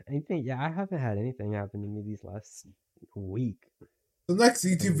else? Anything? Yeah, I haven't had anything happen to me these last week. The next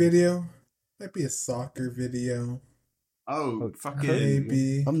YouTube video might be a soccer video. Oh, Oh, fucking.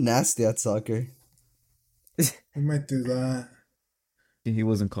 Maybe. I'm nasty at soccer. We might do that. He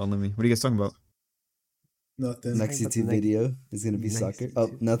wasn't calling me. What are you guys talking about? Nothing. Next What's YouTube next? video is gonna be Next soccer. Oh,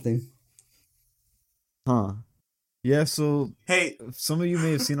 YouTube. nothing. Huh. Yeah, so Hey, some of you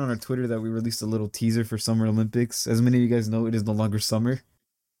may have seen on our Twitter that we released a little teaser for Summer Olympics. As many of you guys know, it is no longer summer.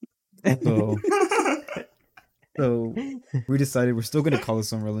 So we decided we're still going to call it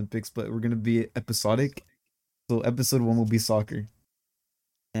Summer Olympics, but we're going to be episodic. So episode 1 will be soccer.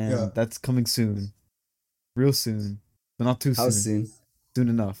 And Yeah. that's coming soon. Real soon. But not too How soon. soon? Soon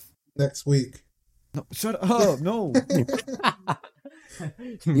enough. Next week. No, shut up. No.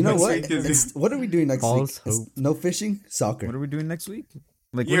 You know Next what? week is- What are we doing next False week? hope. No fishing, soccer. What are we doing next week? Like,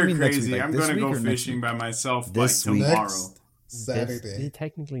 what do you're you mean next crazy. week? Like, I'm this gonna week go or next fishing week? by myself This like week. tomorrow. Next Saturday. It'd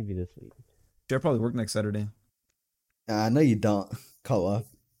technically be this week. Should I probably work next Saturday? No, you don't. Call off.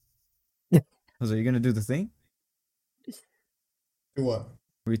 I was like, you going to do the thing? Do what?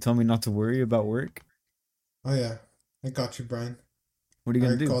 Where you tell me not to worry about work? Oh yeah. I got you, Brian. What are you I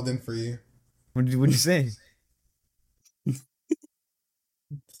going to do? called in for you. What'd you say?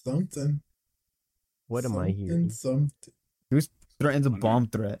 Something. What am I Something, hearing? Something. Threatens a bomb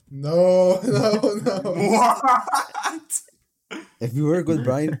threat. No. What? If you work with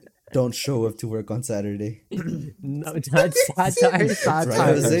Brian, don't show up to work on Saturday. No, that's satire. Right,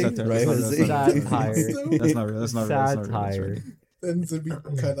 Satire. Jose? Satire. Right, That's Jose? not real. Satire. That's not real. That's not real. That's not real. That's not Satire. real. Then to be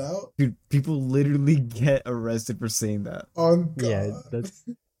cut out. Dude, people literally get arrested for saying that. On God. Yeah, that's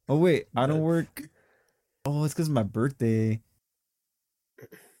Oh wait, I don't work. Oh, it's because of my birthday. I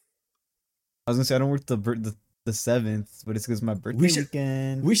was gonna say I don't work the 7th, but it's because my birthday should-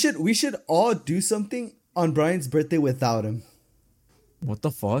 weekend. We should all do something on Brian's birthday without him. What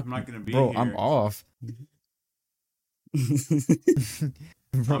the fuck? I'm not gonna be Bro, here. I'm off.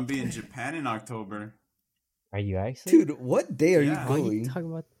 I'll be in Japan in October. Are you actually? Dude, what day are Yeah. you What are you going?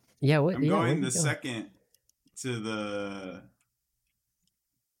 talking about? Yeah, what? I'm yeah, where going you the going? second to the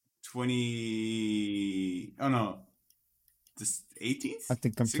 20. Oh no, the 18th. I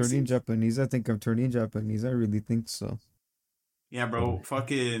think I'm turning 16th? Japanese. I think I'm turning Japanese. I really think so. Yeah, bro.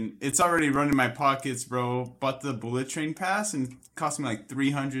 Fucking, it's already running my pockets, bro. Bought the bullet train pass and it cost me like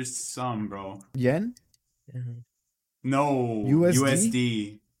 300 some, bro. Yen? No, USD?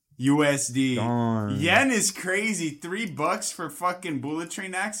 USD. USD. Darn. Yen is crazy. $3 for fucking bullet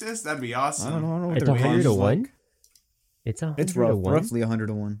train access? That'd be awesome. I don't know what It's their 100 range to is 1. like. It's 100 It's to rough, 1. roughly 100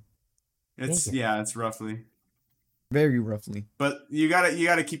 to 1. It's roughly. Very roughly. But you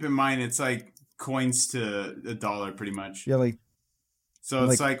gotta keep in mind it's like coins to a dollar pretty much. Yeah, like So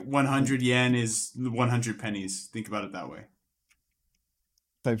it's like 100 yen is 100 pennies. Think about it that way.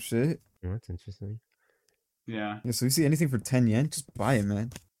 type shit. Oh, that's interesting. Yeah. Yeah, so you see anything for 10 yen, just buy it,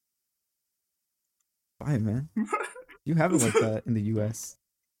 man. Buy it, man. You have it like that in the US.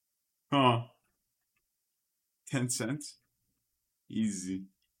 Huh. 10 cents? Easy.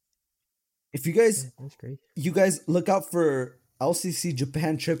 If you guys That's great. look out for LCC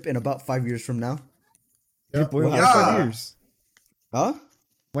Japan trip in about 5 years from now. Yeah. Boy, why Yeah. 5 years? Huh?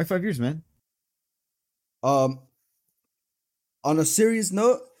 Why 5 years, man? On a serious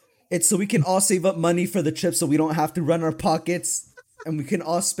note, it's so we can all save up money for the trip so we don't have to run our pockets and we can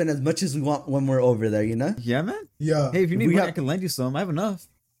all spend as much as we want when we're over there, you know? Yeah, man. Yeah. Hey, if you need We money, have- I can lend you some. I have enough.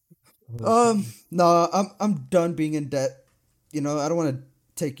 No, I'm done being in debt. You know, I don't want to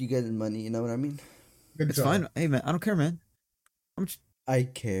take you guys' money, you know what I mean? Good It's job. fine. Hey, man, I don't care, man. I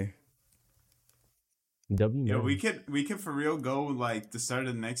care. W. Yeah, man. we could for real go like the start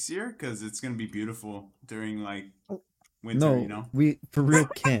of next year because it's gonna be beautiful during like winter, No, you know. we for real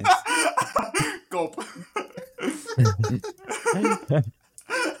can't. Gulp.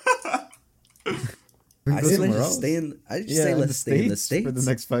 We I can go say somewhere let's just else. stay in. I just Yeah, say in let's stay in the States for states.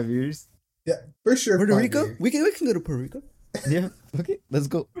 the next 5 years. Yeah, for sure. Puerto 5 Rico. years. We can go to Puerto Rico. Yeah, okay, let's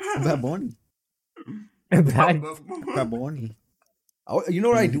go. Bad Bunny. Bad- Bad Bunny. Oh, you know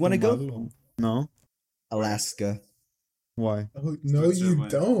where I do want to go? No. Alaska. Why? Oh, no, you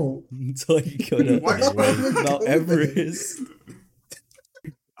Switzerland. don't. So I can go to Why- Mount Everest.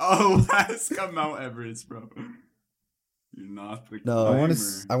 Oh, Alaska, Mount Everest, bro. You're not the No. I want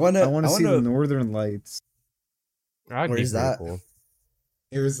climber. to. I want to see the Northern Lights. That'd Where be is pretty that? cool.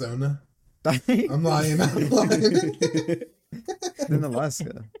 Arizona. in I'm lying. I'm lying.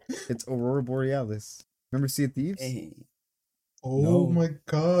 Alaska. It's Aurora Borealis. Remember Sea of Thieves? Hey. Oh No. my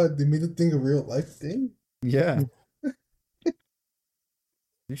god, they made a thing a real life thing? Yeah.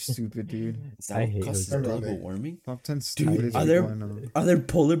 You're stupid, dude. Is that I what hate causes those global things. warming? Top 10 stupidest are people there- I know. Are there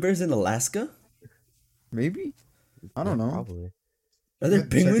polar bears in Alaska? Maybe? I don't Yeah, know. Probably. Are there Check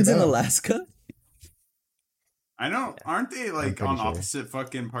it penguins in out. Alaska? I know. Aren't they like pretty on sure. opposite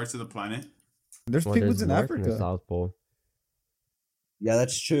fucking parts of the planet? There's Well, penguins there's in North and the Africa. South Pole. Yeah,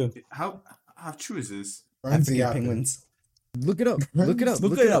 that's true. How true is this? Francie African out there. penguins. Look it up. Look it up.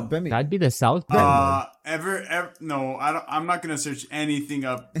 Look Look it it up. up. Bet me. That'd be the South Pole. No, I don't. I'm not gonna search anything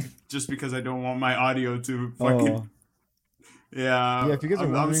up just because I don't want my audio to fucking. Oh. Yeah. Yeah, if you guys are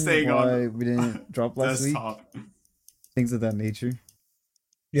I'm wondering staying why on we didn't drop last week, desktop. things of that nature.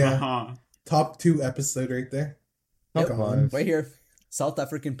 Yeah, Uh-huh. top 2 episode right there. Top Yep. 5. Right here. South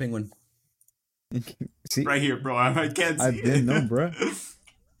African penguin. See, Right here, bro. I can't see. I it. didn't know, bruh.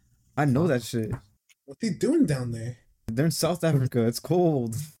 I know that shit. What's he doing down there? They're in South Africa. It's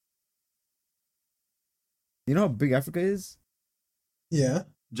cold. You know how big Africa is? Yeah.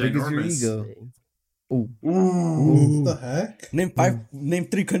 Big as your Ginormous. ego. Oh, Ooh. What the heck? Name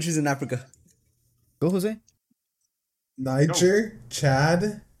 3 countries in Africa. go, Jose. Niger,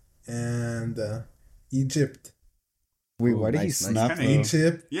 Chad, and Egypt. Wait, Ooh, why did he nice, nice. snap? Kinda though?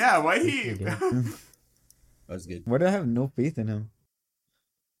 Egypt. Yeah. Why he? That was good. Why did I have no faith in him?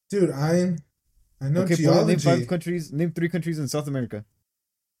 Dude, I know Okay, boy, name geology. 5 countries. Name 3 countries in South America.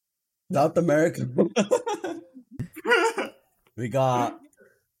 South America. We got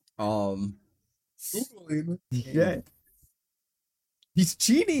Googling. Yeah. He's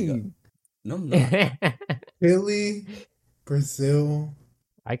cheating. no, no. Chile, Brazil.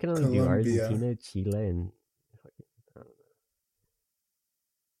 I can only do Colombia. Argentina, Chile, and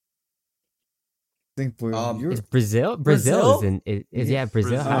Think, boy, you're is Brazil. Brazil? Is in. Is yeah.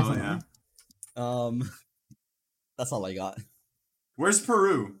 Brazil. Brazil, has yeah. That's all I got. Where's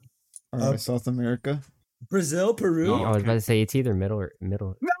Peru? Alright, South America. Brazil, Peru. No. I was about to say it's either middle or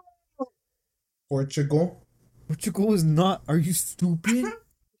middle. Portugal. Portugal is not. Are you stupid?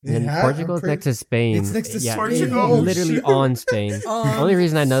 And Yeah, Portugal's I'm pretty- next to Spain. It's next to yeah, Portugal. it's Oh, literally shit. on Spain. The only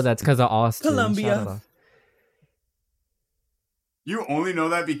reason I know that's because of Austin. Colombia. Shout out. You only know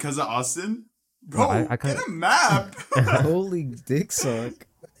that because of Austin, bro. I get kinda- a map. Holy dick suck.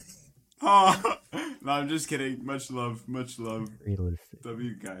 Oh, no, I'm just kidding. Much love, Realistic.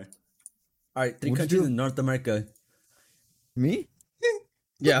 W guy. All right, 3 What'd you countries do? in North America. Me?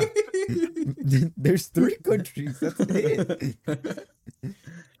 Yeah. There's 3 countries. That's it.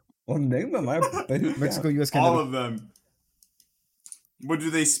 Well, name them. Mexico, US, All Canada. of them. What do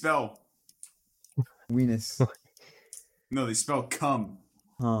they spell? Venus. No, they spell cum.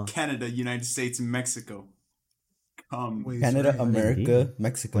 Huh. Canada, United States, and Mexico. Cum. Wait, Canada, sorry. America, Indeed.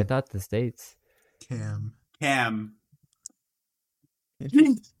 Mexico. Without the states. Cam. Cam.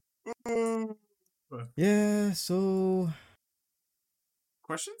 Yeah, so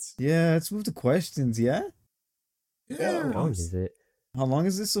Questions? yeah, let's move to questions, yeah? Yeah. How long is it? How long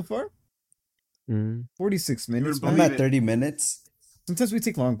is this so far? Mm. 46 minutes. believe I'm man. at 30 minutes. Sometimes we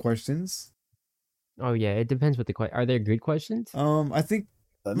take long questions. Oh yeah, it depends what the are there good questions? I think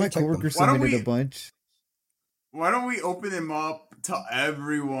Let me my check them. coworker Why don't submitted we- a bunch. Why don't we open them up to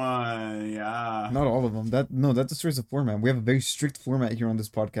everyone? Yeah. Not all of them. That destroys the format. We have a very strict format here on this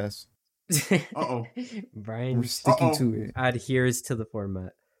podcast. Uh-oh. Brian We're sticking Uh-oh. to it. adheres to the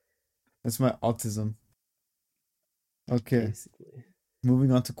format. That's my autism. Okay, Basically.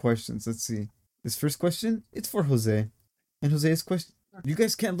 moving on to questions. Let's see. This first question, it's for Jose. And Jose's question, you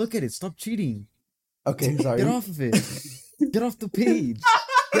guys can't look at it. Stop cheating. Okay, sorry. Get off of it. Get off the page.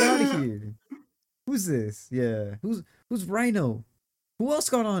 Get out of here. Who's this? Yeah. Who's Rhino? Who else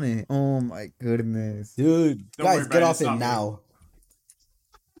got on it? Oh my goodness. Dude, Don't worry guys, about get it, off it's it not me. now.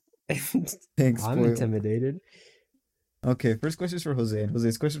 Thanks, I'm Spoil. intimidated. Okay, first question is for Jose. And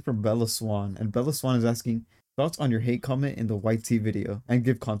Jose's question from Bella Swan. And Bella Swan is asking thoughts on your hate comment in the white tea video and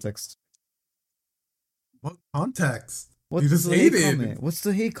give context. What context? What's You just the hate hated. comment? What's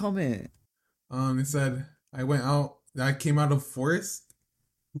the hate comment? It said I went out. I came out of forest.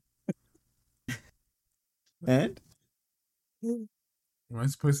 And What am I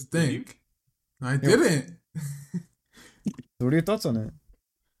supposed to think? I Yeah. didn't. what are your thoughts on it?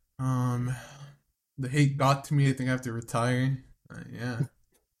 The hate got to me. I think I have to retire. Yeah.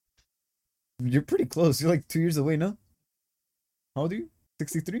 You're pretty close. You're like 2 years away, no? How old are you?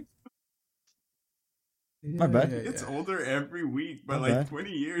 63? My bad. It's older every week by Not like bad.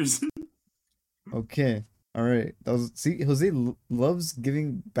 20 years. Okay. All right. That was see. Jose loves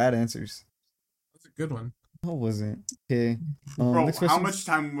giving bad answers. That's a good one. No, it wasn't. Okay. Bro, Next how question. much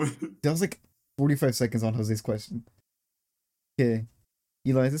time would... That was like 45 seconds on Jose's question. Okay.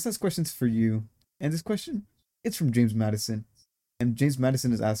 Eli, this has questions for you. And this question, it's from James Madison. And James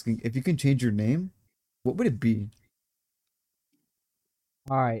Madison is asking, if you can change your name, what would it be?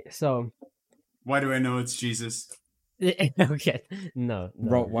 All right, so Why do I know it's Jesus? okay, no,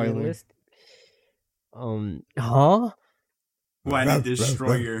 Rottweiler. realist- huh? Planet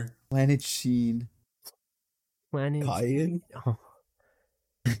Destroyer. Planet Sheen. Planet? Cayenne? Oh.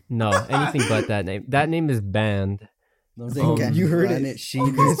 No, anything but that name. That name is banned. No, You heard Planet it. Sheen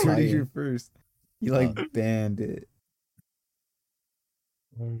You guys is heard it Cayenne. here first. You like Bandit.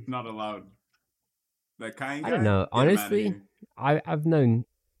 Not allowed. That kind I don't know. Honestly, I've known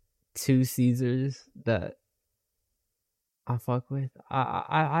 2 Caesars that I fuck with.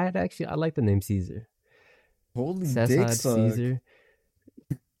 I like the name Caesar. Holy dick Cesar suck. Caesar.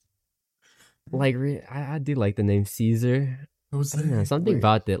 Like I do like the name Caesar. What was I don't know, that? something Wait,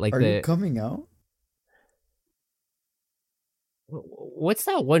 about it. Like Are you the coming out? what's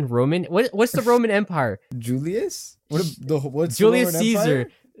that one Roman? What's the Roman Empire? Julius? What's Julius the Roman Caesar.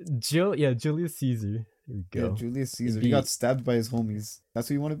 Empire? Julius Caesar. There we Yeah, go. Julius Caesar. It'd He got be- stabbed by his homies. That's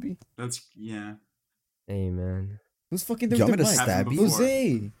who you want to be? That's, yeah. Hey man. Who's fucking there Do you with want me their to mic? stab you? Before.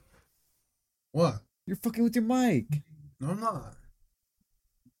 Jose! What? You're fucking with your mic. No, I'm not.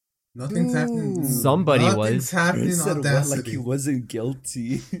 Nothing's happening. Dude. Somebody Nothing's was. He happening. said what, Audacity. like he wasn't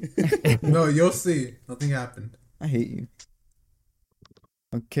guilty. No, you'll see. Nothing happened. I hate you.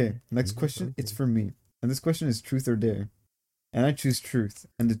 Okay, next question. It's for me. And this question is truth or dare. And I choose truth.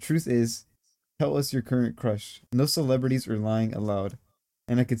 And the truth is, tell us your current crush. No celebrities or lying allowed.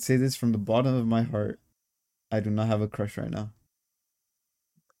 And I could say this from the bottom of my heart. I do not have a crush right now.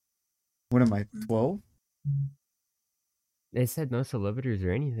 What am I, 12? They said no celebrities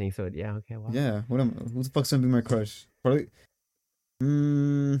or anything, so yeah, okay, wow. Yeah, who the fuck's gonna be my crush? Probably.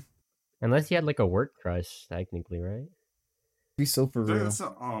 Unless you had like a work crush, technically, right? Be so for real.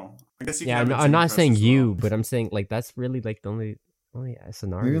 Oh, I guess you Yeah, can have a I'm teen not crush saying as you, well. but I'm saying like that's really like the only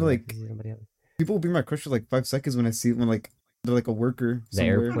scenario. like, somebody else. People will be my crush for like 5 seconds when I see when like they're like a worker The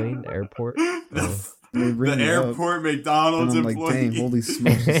somewhere. airplane, the airport. the, They ring the me up, airport and McDonald's I'm like, employee. dang, holy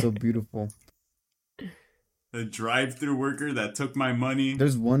smokes, she's so beautiful. The drive-through worker that took my money.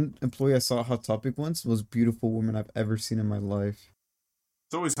 There's one employee I saw at Hot Topic once, most beautiful woman I've ever seen in my life.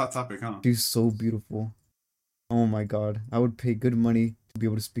 It's always Hot Topic, huh? She's so beautiful. Oh my god, I would pay good money to be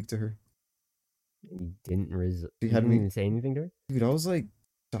able to speak to her. You didn't She you had didn't me- even say anything to Dude, I was like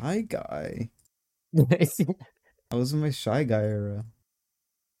shy guy. her. I was in my shy guy era.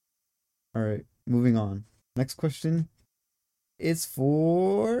 All right, moving on. Next question. it's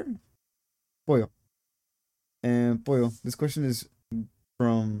for Pollo. And Pollo, this question is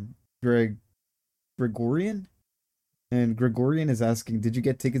from Gregorian. And Gregorian is asking, did you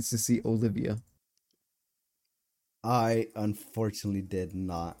get tickets to see Olivia? I unfortunately did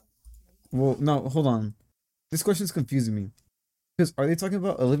not. Well, no, hold on. This question is confusing me. Because are they talking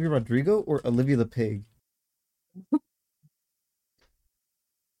about Olivia Rodrigo or Olivia the Pig?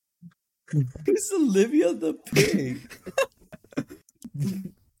 Who's Olivia the Pig?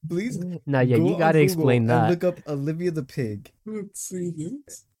 Please. No, yeah, go you on gotta Google explain and that. look up Olivia the Pig. Let's see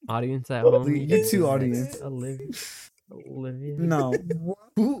this. Audience at home. You two audience. Olivia. No.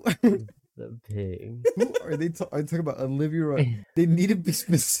 Who The pig. who are they are they talking about Olivia They need to be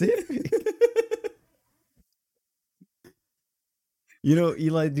specific. You know,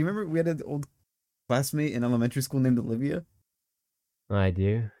 Eli, do you remember we had an old classmate in elementary school named Olivia? I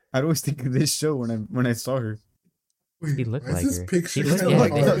do. I'd always think of this show when I saw her. Wait, She looked why is like this her. picture She looked- so yeah,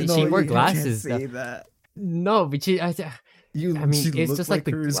 hard? she wore you glasses, Can't say though. that. No, but she. I You, mean, she it's looked just like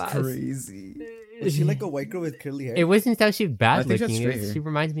the her is glass. crazy. Was she like a white girl with curly hair? It wasn't that she was bad I think she had looking. straight hair. She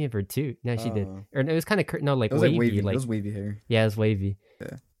reminds me of her too. No, she did. Oh. Or no, it was kind of no, like It was wavy. like wavy. Like It was wavy hair. yeah, it was wavy.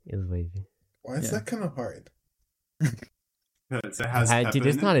 Yeah. It was wavy. Why is Yeah. that kind of hard? It has Dude, pepper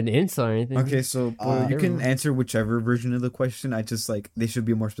it's in not it. an insult or anything. Okay, so Boyle, you never can mind. answer whichever version of the question. I just like they should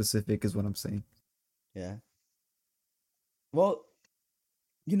be more specific, is what I'm saying. Yeah. Well,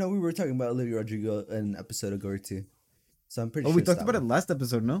 we were talking about Olivia Rodrigo an episode ago or two. So I'm pretty Oh, sure we it's talked that about it one. last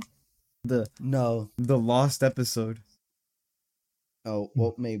episode, no? The No. lost episode. Oh,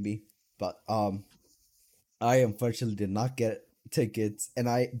 well, maybe. But I unfortunately did not get tickets. And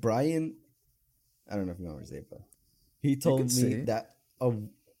Brian, I don't know if you want to say it, but he told can say me it. that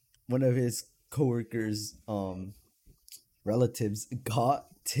one of his coworkers' relatives got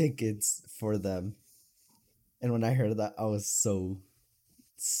tickets for them. And when I heard that, I was so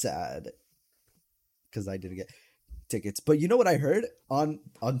sad because I didn't get tickets. But you know what I heard on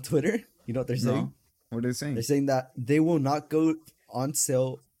Twitter? You know what they're saying? No? What are they saying? They're saying that they will not go on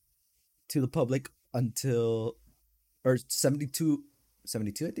sale to the public until 72,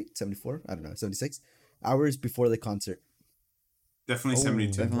 I think, 74, I don't know, 76 hours before the concert. Definitely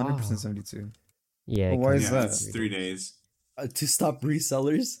 72. wow. 100% 72. Yeah. Well, why is Yeah, that? it's 3 days. To stop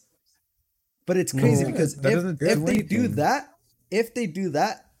resellers. But it's crazy No, because that doesn't do if they do anything.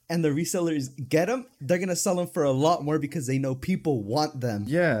 that and the resellers get them, they're gonna sell them for a lot more because they know people want them.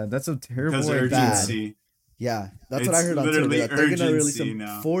 Yeah, that's a terrible Because idea. urgency. Yeah, that's what I It's heard on Twitter. literally That they're gonna release urgency them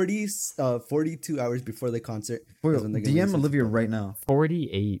now. 42 hours before the concert. Boyle, That's when they're gonna DM release it. Olivia right now.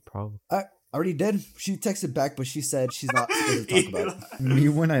 48 probably. I already did. She texted back, but she said she's not supposed to talk about it. Me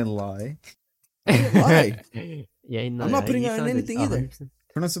when I lie. Why? Yeah, no, I'm not putting you on sounded anything either. 100%.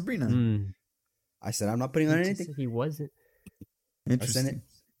 Or not Sabrina. Mm. I said I'm not putting on He just anything. said he wasn't. I Interesting. said it.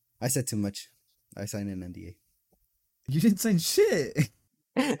 I said too much. I signed an NDA. You didn't sign shit.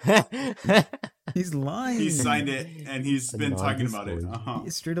 He's lying. He signed it and he's A been talking about it. non-disclosure.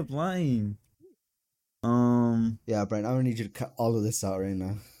 He's straight up lying. Yeah, Brian, I don't need you to cut all of this out right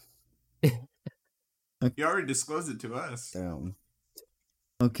now. He already disclosed it to us. Damn.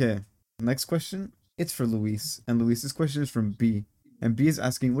 Okay. Next question. It's for Luis. And Luis's question is from B. And B is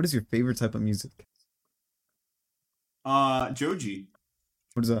asking, what is your favorite type of music? Joji.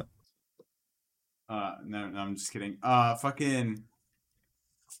 What is that? No, I'm just kidding. Fucking.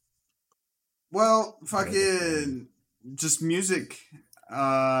 Well, fucking. Just music.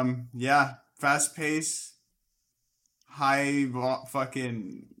 Yeah. Fast pace.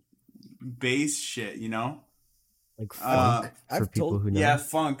 Fucking bass shit, you know? Like Uh, funk I've for people told- who know. Yeah,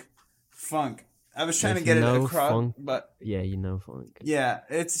 funk. I was trying If to get you it know across, funk- but Yeah, you know funk. yeah,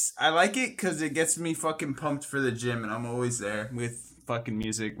 I like it because it gets me fucking pumped for the gym, and I'm always there with fucking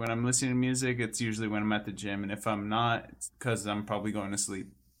music. When I'm listening to music, it's usually when I'm at the gym, and if I'm not, it's because I'm probably going to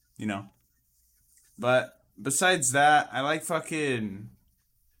sleep, you know. But besides that, I like fucking.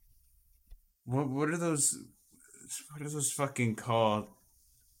 What are those? What are those fucking called?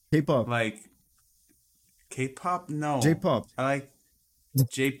 K-pop. Like K-pop? No. J-pop. I like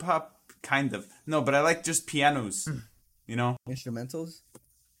J-pop, kind of. No, but I like just pianos. You know? Instrumentals?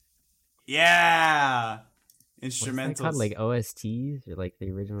 Yeah. What's that Instrumentals. called? Like OSTs or like the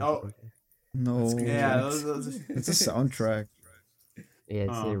original? Oh. Okay. No. yeah, it's, those it's a soundtrack. Yeah,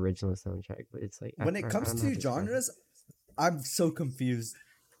 it's the Oh. original soundtrack, but it's like When it comes to genres, I'm so confused.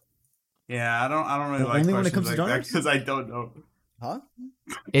 Yeah, I don't really Well, like only when it questions comes to like that genres? because I don't know. Huh?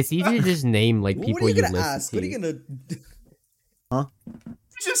 it's easy to just name like What people are you gonna listen ask? to. What are you gonna...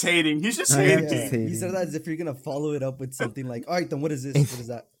 He's just hating. He's just I am hating. just Yeah, hating. you said that as if you're gonna follow it up with something like, all right, then what is this? What is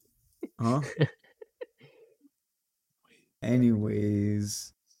that? Huh?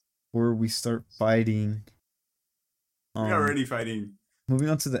 Anyways, before we start fighting, We're already fighting. moving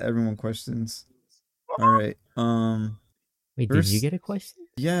on to the everyone questions. All right. Wait, did you First- get a question?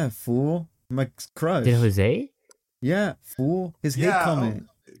 Yeah, fool. My crush. Did Jose? Yeah, fool. His hate Yeah, comment.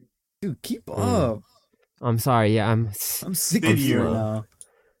 Dude, keep Mm. up. I'm sorry. Yeah, I'm. I'm sick Did of you you? right now.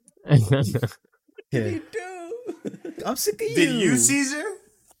 What Okay. did you do? I'm sick of you. Did you, Caesar?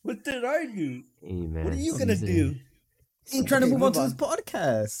 What did I do? Hey, man, What are you gonna Caesar. do? I'm trying to Okay, move on move to on. this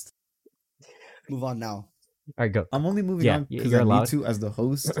podcast. Move on now. All right, go. I'm only moving Yeah, on because you're I allowed. need to as the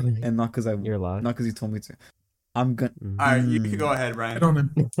host, and not because You're allowed. not because you told me to. I'm gonna Mhm. All right, you Mm. can go ahead, I Ryan.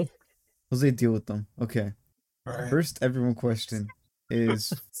 don't know. Jose deal with them. Okay. All right. First, everyone question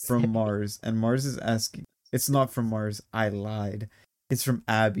is from Mars, and Mars is asking. It's not from Mars. I lied. It's from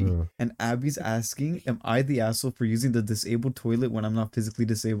Abby, Mm. and Abby's asking, "Am I the asshole for using the disabled toilet when I'm not physically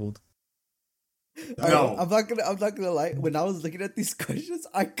disabled?" No. I'm not gonna lie. When I was looking at these questions,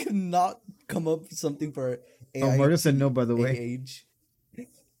 I could not come up with something for Oh, Marta said no, by the way. AITH.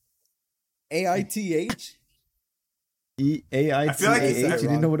 AITH? I feel like it's You that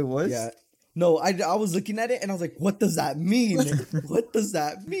didn't know what it was? Yeah. No, I was looking at it and I was like, what does that mean? What does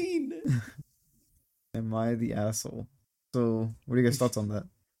that mean? Am I the asshole? So, what are you guys' thoughts on that?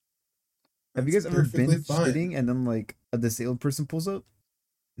 Have you That's guys ever been perfectly fine. sitting and then like a disabled person pulls up?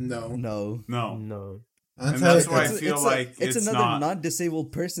 No. No. No. No. that's why I It's- feel it's like it's it's another not.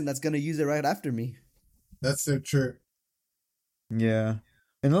 non-disabled person that's gonna use it right after me. That's so true. Yeah.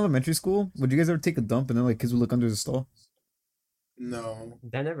 In elementary school, would you guys ever take a dump and then like kids would look under the stall? No.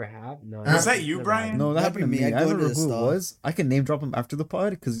 That never happened. No. Was that you, never Brian? happened. No, that That'd happened to be me. me. I I'd go don't into remember the who it stall. was. I can name drop him after the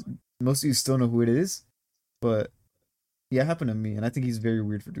pod because most of you still know who it is. But yeah, it happened to me, and I think he's very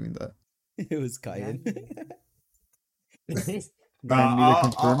weird for doing that. It was Kyan. Brian, neither I'll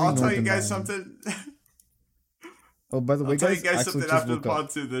confirming tell nor you guys denying. something. Oh, by the way, I'll tell guys, you guys Axel something just after the woke up. pod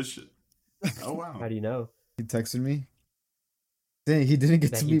too. This shit. Oh wow. How do you know? He texted me. Dang, he didn't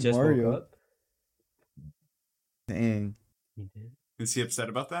get That to he meet just woke Mario. up? Dang. He did. Is he upset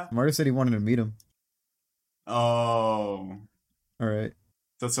about that? Mario said he wanted to meet him. Oh, All right.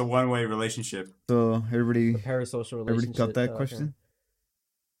 so it's a one-way relationship. So everybody, A parasocial everybody relationship. got that okay. question?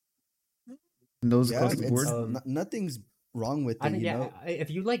 Nose Yeah, across the it's board. nothing's wrong with I it, think, you yeah, know. if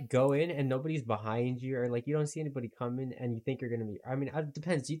you like go in and nobody's behind you or like you don't see anybody coming and you think you're gonna be, I mean, it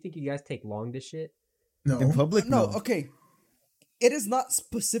depends. Do you think you guys take long to shit? No. In public, No, no. okay. It is not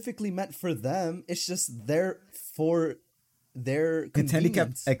specifically meant for them. It's just there for their It's handicap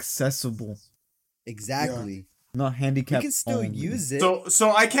convenience. accessible, Exactly. not You handicap. can still only. use it.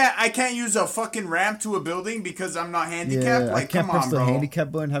 So I can't use a fucking ramp to a building because I'm not handicapped. Yeah, Like, I can't come press on, the bro.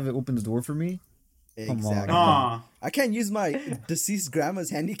 handicap button, have it open the door for me. Come on. Exactly. Nah. I can't use my deceased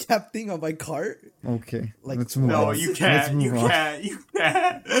grandma's handicap thing on my cart. Okay, Like, let's move No, on. you Let's can't. move You on. can't. You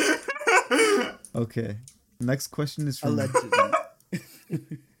can't. Okay, next question is from. Allegedly.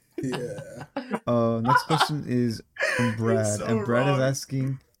 Yeah. Next question is from Brad, so and Brad wrong. is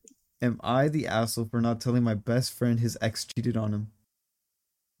asking, "Am I the asshole for not telling my best friend his ex cheated on him?"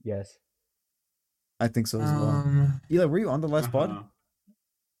 Yes. I think so as well. Eli, were you on the last pod? Uh-huh.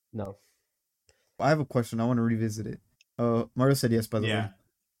 No. I have a question. I want to revisit it. Mario said yes, by the Yeah.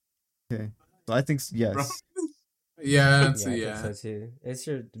 way. Okay, so I think yes. Bro. Yeah, that's Yeah, I yeah. think so too. It's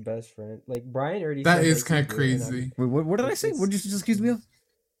your best friend. Like Brian already. That said, is like, kind he of did, and I- crazy. Wait, what did I say? It's- What did you just accuse me of?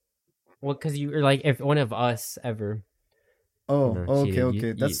 Well, because you were like, if one of us ever. Oh, know, okay, cheated.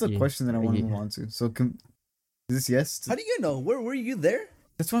 okay. That's the question that I want to you- move on to. So, is this yes? How do you know? Where were you there?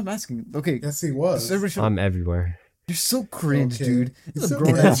 That's what I'm asking. Okay, Yes, he was. so everybody should- I'm everywhere. you're so cringe, Okay. dude. This You're is a so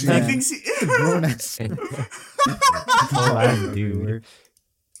grown ass cringy. man. He thinks he. It's a grown ass. Oh, I'm dude.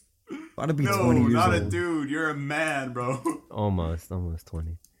 About to be No, 20 years not old. a dude. You're a man, bro. Almost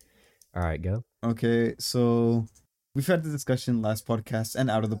 20. All right, go. Okay, so we've had the discussion last podcast and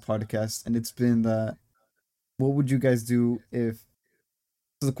out of the podcast, and it's been that what would you guys do if?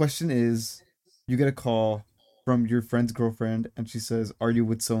 So the question is, you get a call from your friend's girlfriend, and she says, "Are you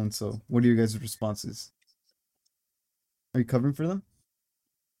with so and so?" What are your guys' responses? Are you covering for them?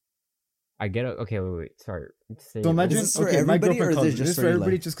 I get it. Okay, wait. Sorry. Say So it. imagine, Is this for okay, my everybody, girlfriend or calls is you. this This is for for Eli?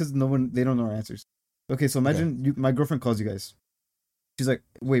 everybody, just because they don't know our answers. Okay, so imagine my girlfriend calls you guys. She's like,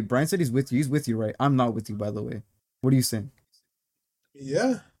 "Wait, Brian said he's with you. He's with you, right? I'm not with you, by the way. What are you saying?"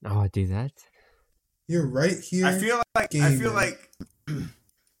 Yeah, Oh, do that. you're right here. I feel Gaming. like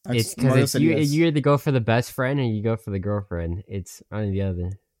It's Mario because said you yes. you either go for the best friend or you go for the girlfriend. It's one or the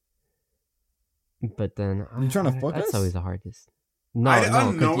other. But then You trying to fuck that's us? always the hardest. No, I no, 'cause you-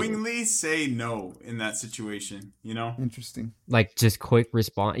 unknowingly say no in that situation. You know, Interesting. like just quick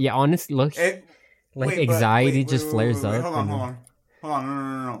response. Yeah, honestly, look. it Like Wait, but- anxiety wait, just wait, flares wait, up. Hold on, and hold then- on. Hold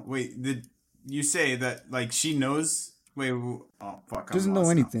on, no. Wait, did you say that, like, she knows? Wait, oh, fuck. She doesn't know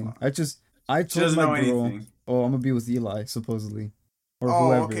anything. I She told doesn't my know girl, anything. oh, I'm gonna be with Eli, supposedly. Or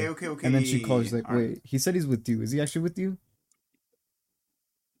Oh, whoever. okay. And then she calls, she's like, Alright. wait, he said he's with you. Is he actually with you?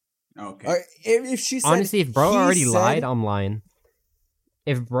 Okay. Or if she said, Honestly, if bro he already said- lied, I'm lying.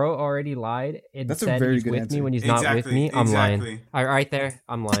 If bro already lied and That's a said very he's good with me answer. when he's not with Exactly, me, I'm lying. exactly. All right there,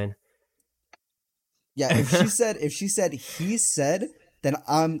 I'm lying. Yeah, if she said he said, then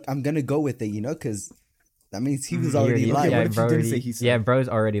I'm gonna go with it, you know, because that means he was Mhm. already Yeah, lying. what if she bro didn't already- say he said? Yeah, bro's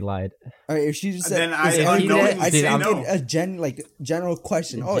already lied. Or if she just said, Then I is it unknowingly with you? I'd say say no. a general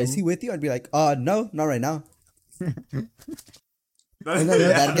question. Oh, is he with you? I'd be like, no, not right now. And then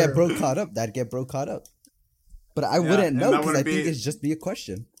that'd get bro caught up. But I Yeah, wouldn't and know that because I wouldn't think be- it's just be a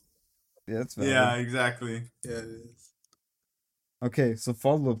question. Yeah, that's valid. Yeah, exactly. Yeah, it is. Okay, so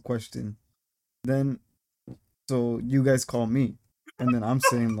follow-up question. Then, so you guys call me, and then I'm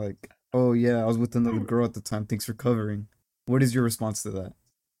saying like, oh yeah, I was with another girl at the time. Thanks for covering. What is your response to that?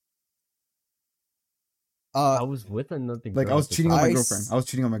 I was with another girl. Like, I was at the cheating on time. my I girlfriend. s- I was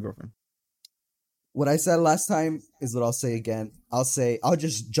cheating on my girlfriend. What I said last time is what I'll say again. I'll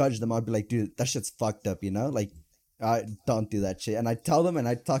just judge them. I'll be like, dude, that shit's fucked up, you know? Like, don't do that shit. And I tell them and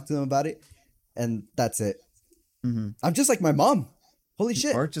I talk to them about it, and that's it. Mm-hmm. I'm just like my mom. Holy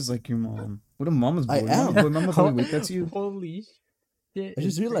shit. Arch is like your mom. What a mama's boy. I am. Mama's boy, wait, that's you. Holy shit! I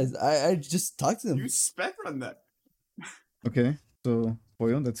just realized I just talked to them. You spec on that. Okay, so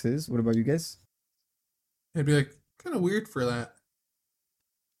Boyo, that's his. What about you guys? It'd be like kind of weird for that.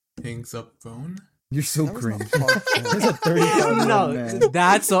 Hangs up phone. You're so That was not cringe. hard, There's a 35-year-old No,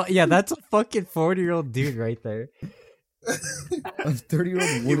 man. that's a fucking 40-year-old dude right there. A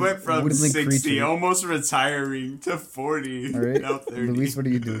 30-year-old He went from woodland 60, creature. almost retiring, to 40. All right, Now 30. Luis, what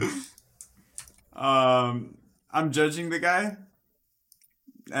do you do? I'm judging the guy,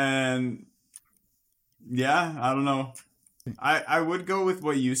 and yeah, I don't know. I would go with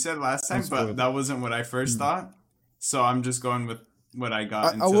what you said last time, I'm but spoiled. that wasn't what I first thought. So I'm just going with what I got.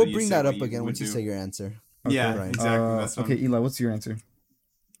 I until will you bring said that what up again would once you do. say your answer. Yeah, Ryan. exactly. That's what Okay, I'm- Eli, what's your answer?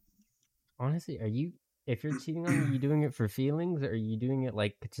 Honestly, if you're cheating on me, are you doing it for feelings, or are you doing it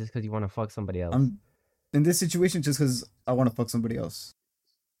like just because you want to fuck somebody else? I'm in this situation just because I want to fuck somebody else.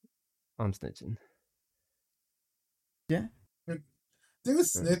 I'm snitching. Thing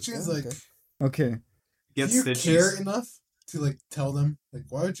with snitching is like, Okay. Okay, Get do you stitches. care enough to like tell them? Like,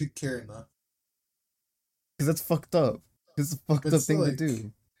 why would you care enough? because that's fucked up. It's a fucked But up still, thing to like-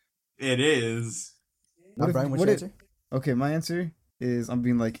 do. It is. Now, if- Brian, what's what your if- answer? Okay, my answer is I'm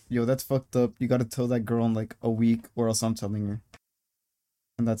being like, yo, that's fucked up. You gotta tell that girl in like a week, or else I'm telling her.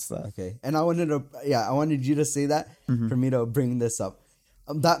 And that's that. Okay, and I wanted you to say that Mhm. for me to bring this up.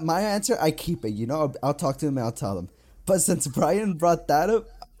 That my answer, I keep it. You know, I'll talk to him and I'll tell him. But since Brian brought that up,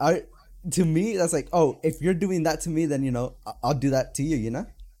 to me that's like, oh, if you're doing that to me, then you know I'll do that to you. You know?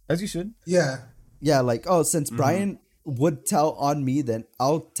 As you should. Yeah, Yeah, like since Brian would tell on me, then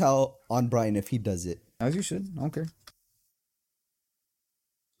I'll tell on Brian if he does it. As you should. I don't care.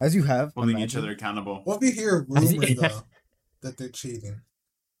 As you have. Holding each imagine. other accountable. what if we hear a rumor Yeah. though that they're cheating?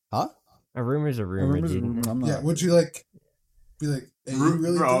 Huh? A rumor's a A rumor, rumor's a dude. rumor, I'm not. Yeah, would you like be like, hey, you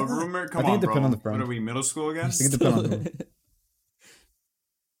really bro, did that? rumor? Come I think on, it depends bro. on the friend. What are we, middle school again? I think it depends on who.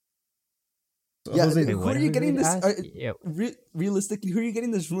 So, Yeah, Jose, who what are are you we getting gonna this? ask? Yeah. Realistically, who are you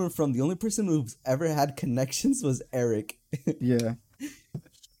getting this rumor from? The only person who's ever had connections was Eric. yeah.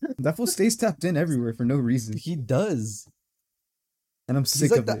 That fool stays tapped in everywhere for no reason. He does. And I'm He's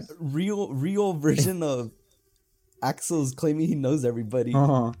sick like of that it. real version of Axel's claiming he knows everybody.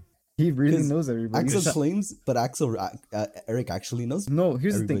 Uh-huh. He really 'Cause knows everybody. Axel claims, but Eric actually knows. No,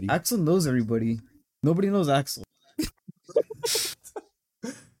 here's the everybody. thing. Axel knows everybody. Nobody knows Axel.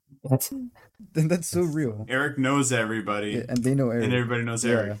 Then that's so real. Eric knows everybody, Yeah, and they know Eric. and everybody knows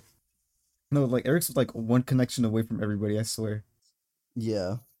Yeah. Eric. No, like Eric's like one connection away from everybody, I swear.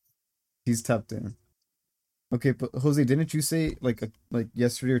 Yeah. He's tapped in. Okay, but Jose, didn't you say like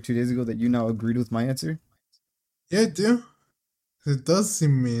yesterday or 2 days ago that you now agreed with my answer? Yeah, I do. It does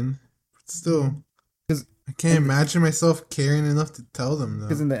seem mean, but still, 'Cause- I can't imagine myself caring enough to tell them though.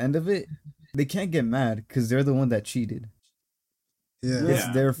 Because in the end of it, they can't get mad because they're the one that cheated. Yeah. It's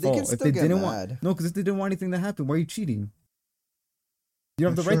Yeah. their They can fault. If still they get didn't mad. want, no, because if they didn't want anything to happen, why are you cheating? You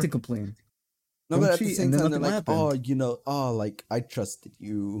don't have the right Sure. to complain. No, Don't but at the cheat, same and then time, they're nothing like, will oh, happen. you know, like I trusted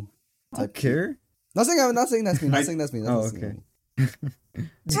you. I don't type shit. care. Not saying that's me. Not saying that's me. Oh, That's okay.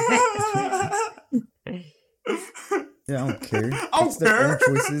 me. Yeah, I don't care. I don't It's their own care.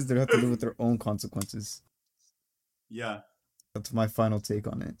 choices. They have to live with their own consequences. Yeah. That's my final take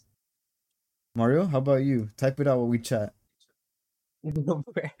on it. Mario, how about you? Type it out while we chat.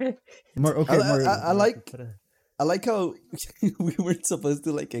 Okay, Mario. I like how we weren't supposed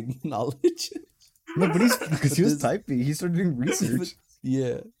to like acknowledge. No, but because he was this- typing. He started doing research.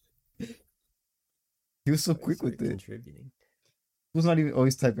 Yeah. He was so quick with it. Contributing. He was not even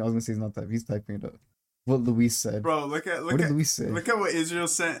always typing. I was gonna say he's not typing. He's typing it up. What Luis said. Bro, look at What did Luis say? look at what Israel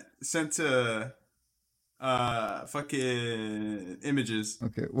sent to fucking images.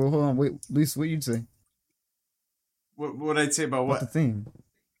 Okay, well, hold on. Wait, Luis, what you'd say? What I'd say about What the what? thing?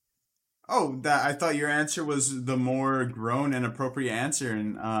 Oh, that I thought your answer was the more grown and appropriate answer,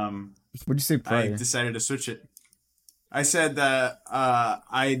 and What'd you say I prior? decided to switch it. I said that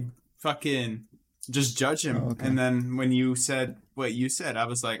I fucking just judge him, Oh, okay. and then when you said what you said, I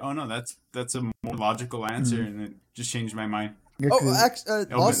was like, oh no, that's a more logical answer, Mm-hmm. and it just changed my mind. Yeah, Oh, 'cause- actually,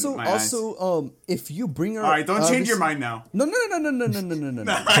 Open my eyes. if you bring her, All right, don't change this- your mind now. No.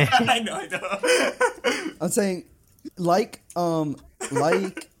 I know. I'm saying,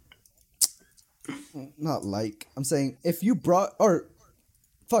 not like. I'm saying if you brought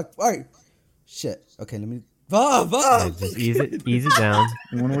fuck. All right, shit. Okay, let me. Just ease it down.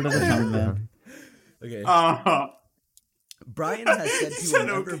 one word at a time, man. Okay. Uh, Brian has said he Said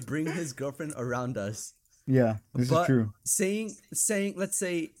will never okay. bring his girlfriend around us. Yeah, this But is true. saying, let's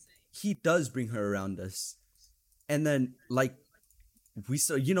say he does bring her around us, and then like we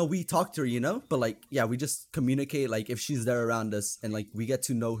we talk to her, but like we just communicate like if she's there around us, and like we get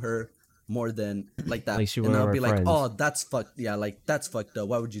to know her more than like that. Like she and one then of I'll our be like, friends. oh, that's fucked. Yeah, like that's fucked up.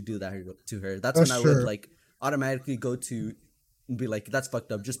 Why would you do that to her? That's Oh, when I sure. would like automatically go to and be like, that's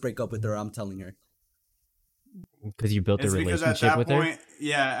fucked up. Just break up with her. I'm telling her. Because you built a it's because at relationship that with point, her.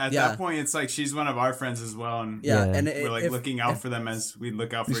 at Yeah. that point, it's like she's one of our friends as well, and Yeah, Yeah. and we're like if, looking out for them as we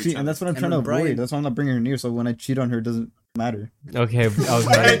look out for See, each and other. that's what I'm And trying to when avoid. Brian- That's why I'm not bringing her near. So when I cheat on her, it doesn't matter. Okay, I was If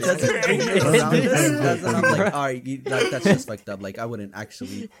like, it doesn't bring her around us, then I'm like, all right, that's just fucked up. Like I wouldn't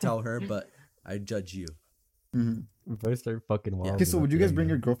actually tell her, but I judge you. Mm-hmm. both start fucking wild. Okay, so would you guys bring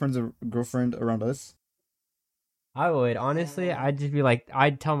your girlfriend around us? I would honestly. I'd just be like,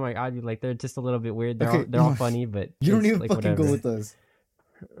 I'd be like, they're just a little bit weird. They're Okay, all no. funny, but You don't it's, even like, fucking whatever. go with us.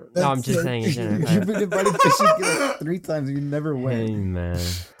 No, I'm That's just it. saying in general. You've been invited to shit like 3 times and you never Hey went. man,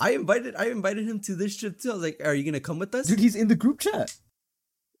 I invited him to this trip too. I was like, are you gonna come with us? Dude, he's in the group chat.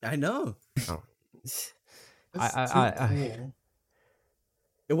 I know. That's I- too cool.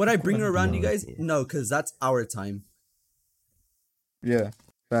 And would I bring her around you No, guys? yeah. No, because that's our time. Yeah,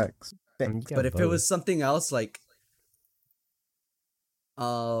 facts. I mean, you got But if it both. was something else, like,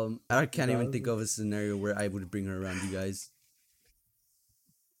 I can't even think of a scenario where I would bring her around you guys.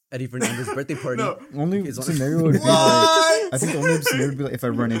 Eddie Fernandez's birthday party. No. Only Is one- scenario would be like, I think the only scenario would be like if I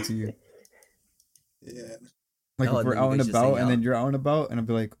run into you. Yeah. Like Oh, if we're then you out and guys just hang about and then out. you're out and about and I'll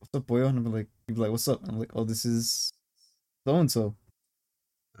be like, what's up, boyo? And you'd be like, what's up? And I'm like, oh, this is so and so.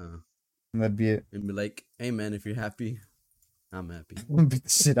 Uh, And that'd be it. and be like, hey man, if you're happy, I'm happy. Beat the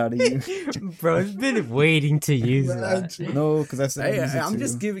shit out of you. Bro, I've been waiting to use that. No, because I said I'd Hey, use it I'm too.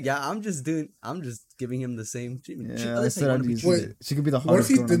 just giving him the same treatment. Yeah, I Others said ain't I'd wanna be use Wait, it. She could be the what if hottest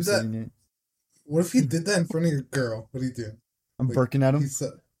he girl and I'm did that? saying it. What if he did that in front of your girl? What do you do? I'm Like, barking at him. He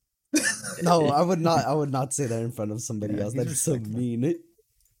said, No, I would not say that in front of somebody Yeah, else. he's That'd be so respectful. mean.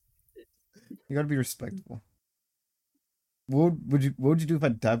 You gotta be respectful. What would you do if I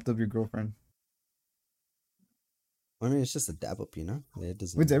dapped up your girlfriend? I mean, it's just a dab up, It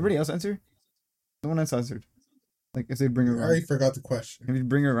doesn't. Wait, did everybody else answer? No one else answered. Like if they bring her I already around. forgot the question. If you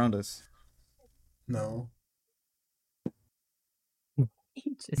bring her around us. No.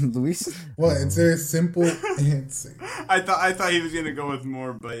 Luis? What? It's a simple answer. I thought he was gonna go with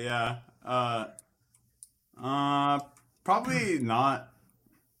more, but yeah. Probably not.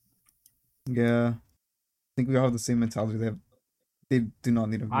 Yeah. I think we all have the same mentality. They do not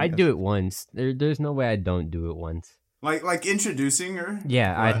need a I'd do it once. There's no way I don't do it once. Like introducing her.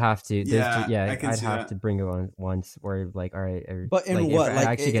 Yeah, I'd What? have to. Yeah, I can I'd see have that. to bring her on once, where like, all right. But in like, if what? I Like,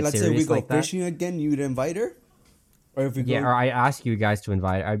 actually get let's say we serious go like that. fishing again, you'd invite her, or if we go, Yeah, or I ask you guys to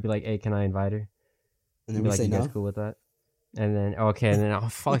invite her. I'd be like, hey, can I invite her? and then Be we like, say you guys no. cool with that? And then okay, and then I'll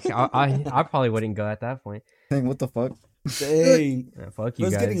fuck. I probably wouldn't go at that point. Saying what the fuck? Dang, Yeah, fuck you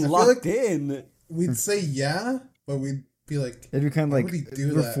was guys. getting feel locked like- in. We'd say yeah, but we'd be like, It'd be kind of why like would he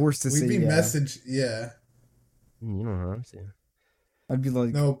do we're that? forced to We'd say be yeah. message, yeah. You know what I'm saying? I'd be like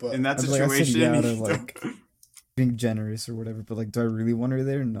No, but In that I'd be like, I said situation, yeah you to, don't- like, being generous or whatever, but like, do I really want her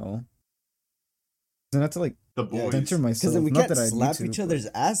there? No. Then I have to like the boys. censor myself. Because then we Not can't that I need slap to, each but- other's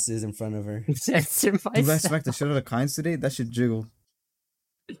asses in front of her. Censor Dude, I myself. smacked the shit out of Kynes today. That shit jiggled.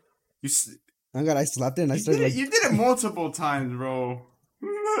 You, s- Oh god, I slapped it and I you started did it, like, you did it multiple times, bro.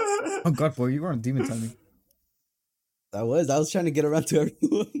 Oh God, boy, you were on demon timing. I was trying to get around to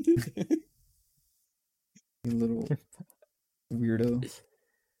everyone. You little weirdo.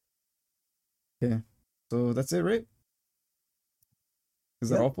 Okay, so that's it, right? Is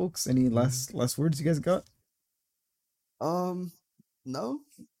that Yep. all, folks? Any last words you guys got? No.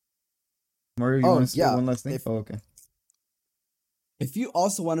 Mario, you Oh, want to say yeah, one last thing? if- Oh, okay. If you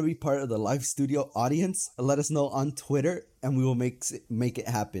also want to be part of the live studio audience, let us know on Twitter, and we will make it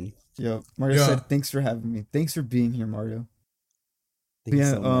happen. Yeah, Mario Yeah. said thanks for having me. Thanks for being here, Mario. Thank you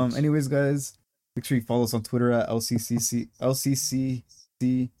Yeah. so much. Anyways, guys, make sure you follow us on Twitter at LCCCORP.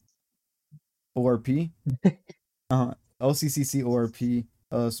 LCCCORP.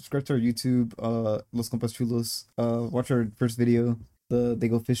 Subscribe to our YouTube. Los Compas Chulos. Watch our first video. They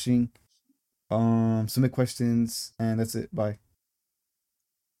go fishing. Submit questions, and that's it. Bye.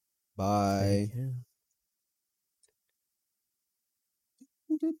 Bye.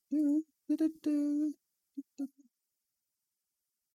 Thank you.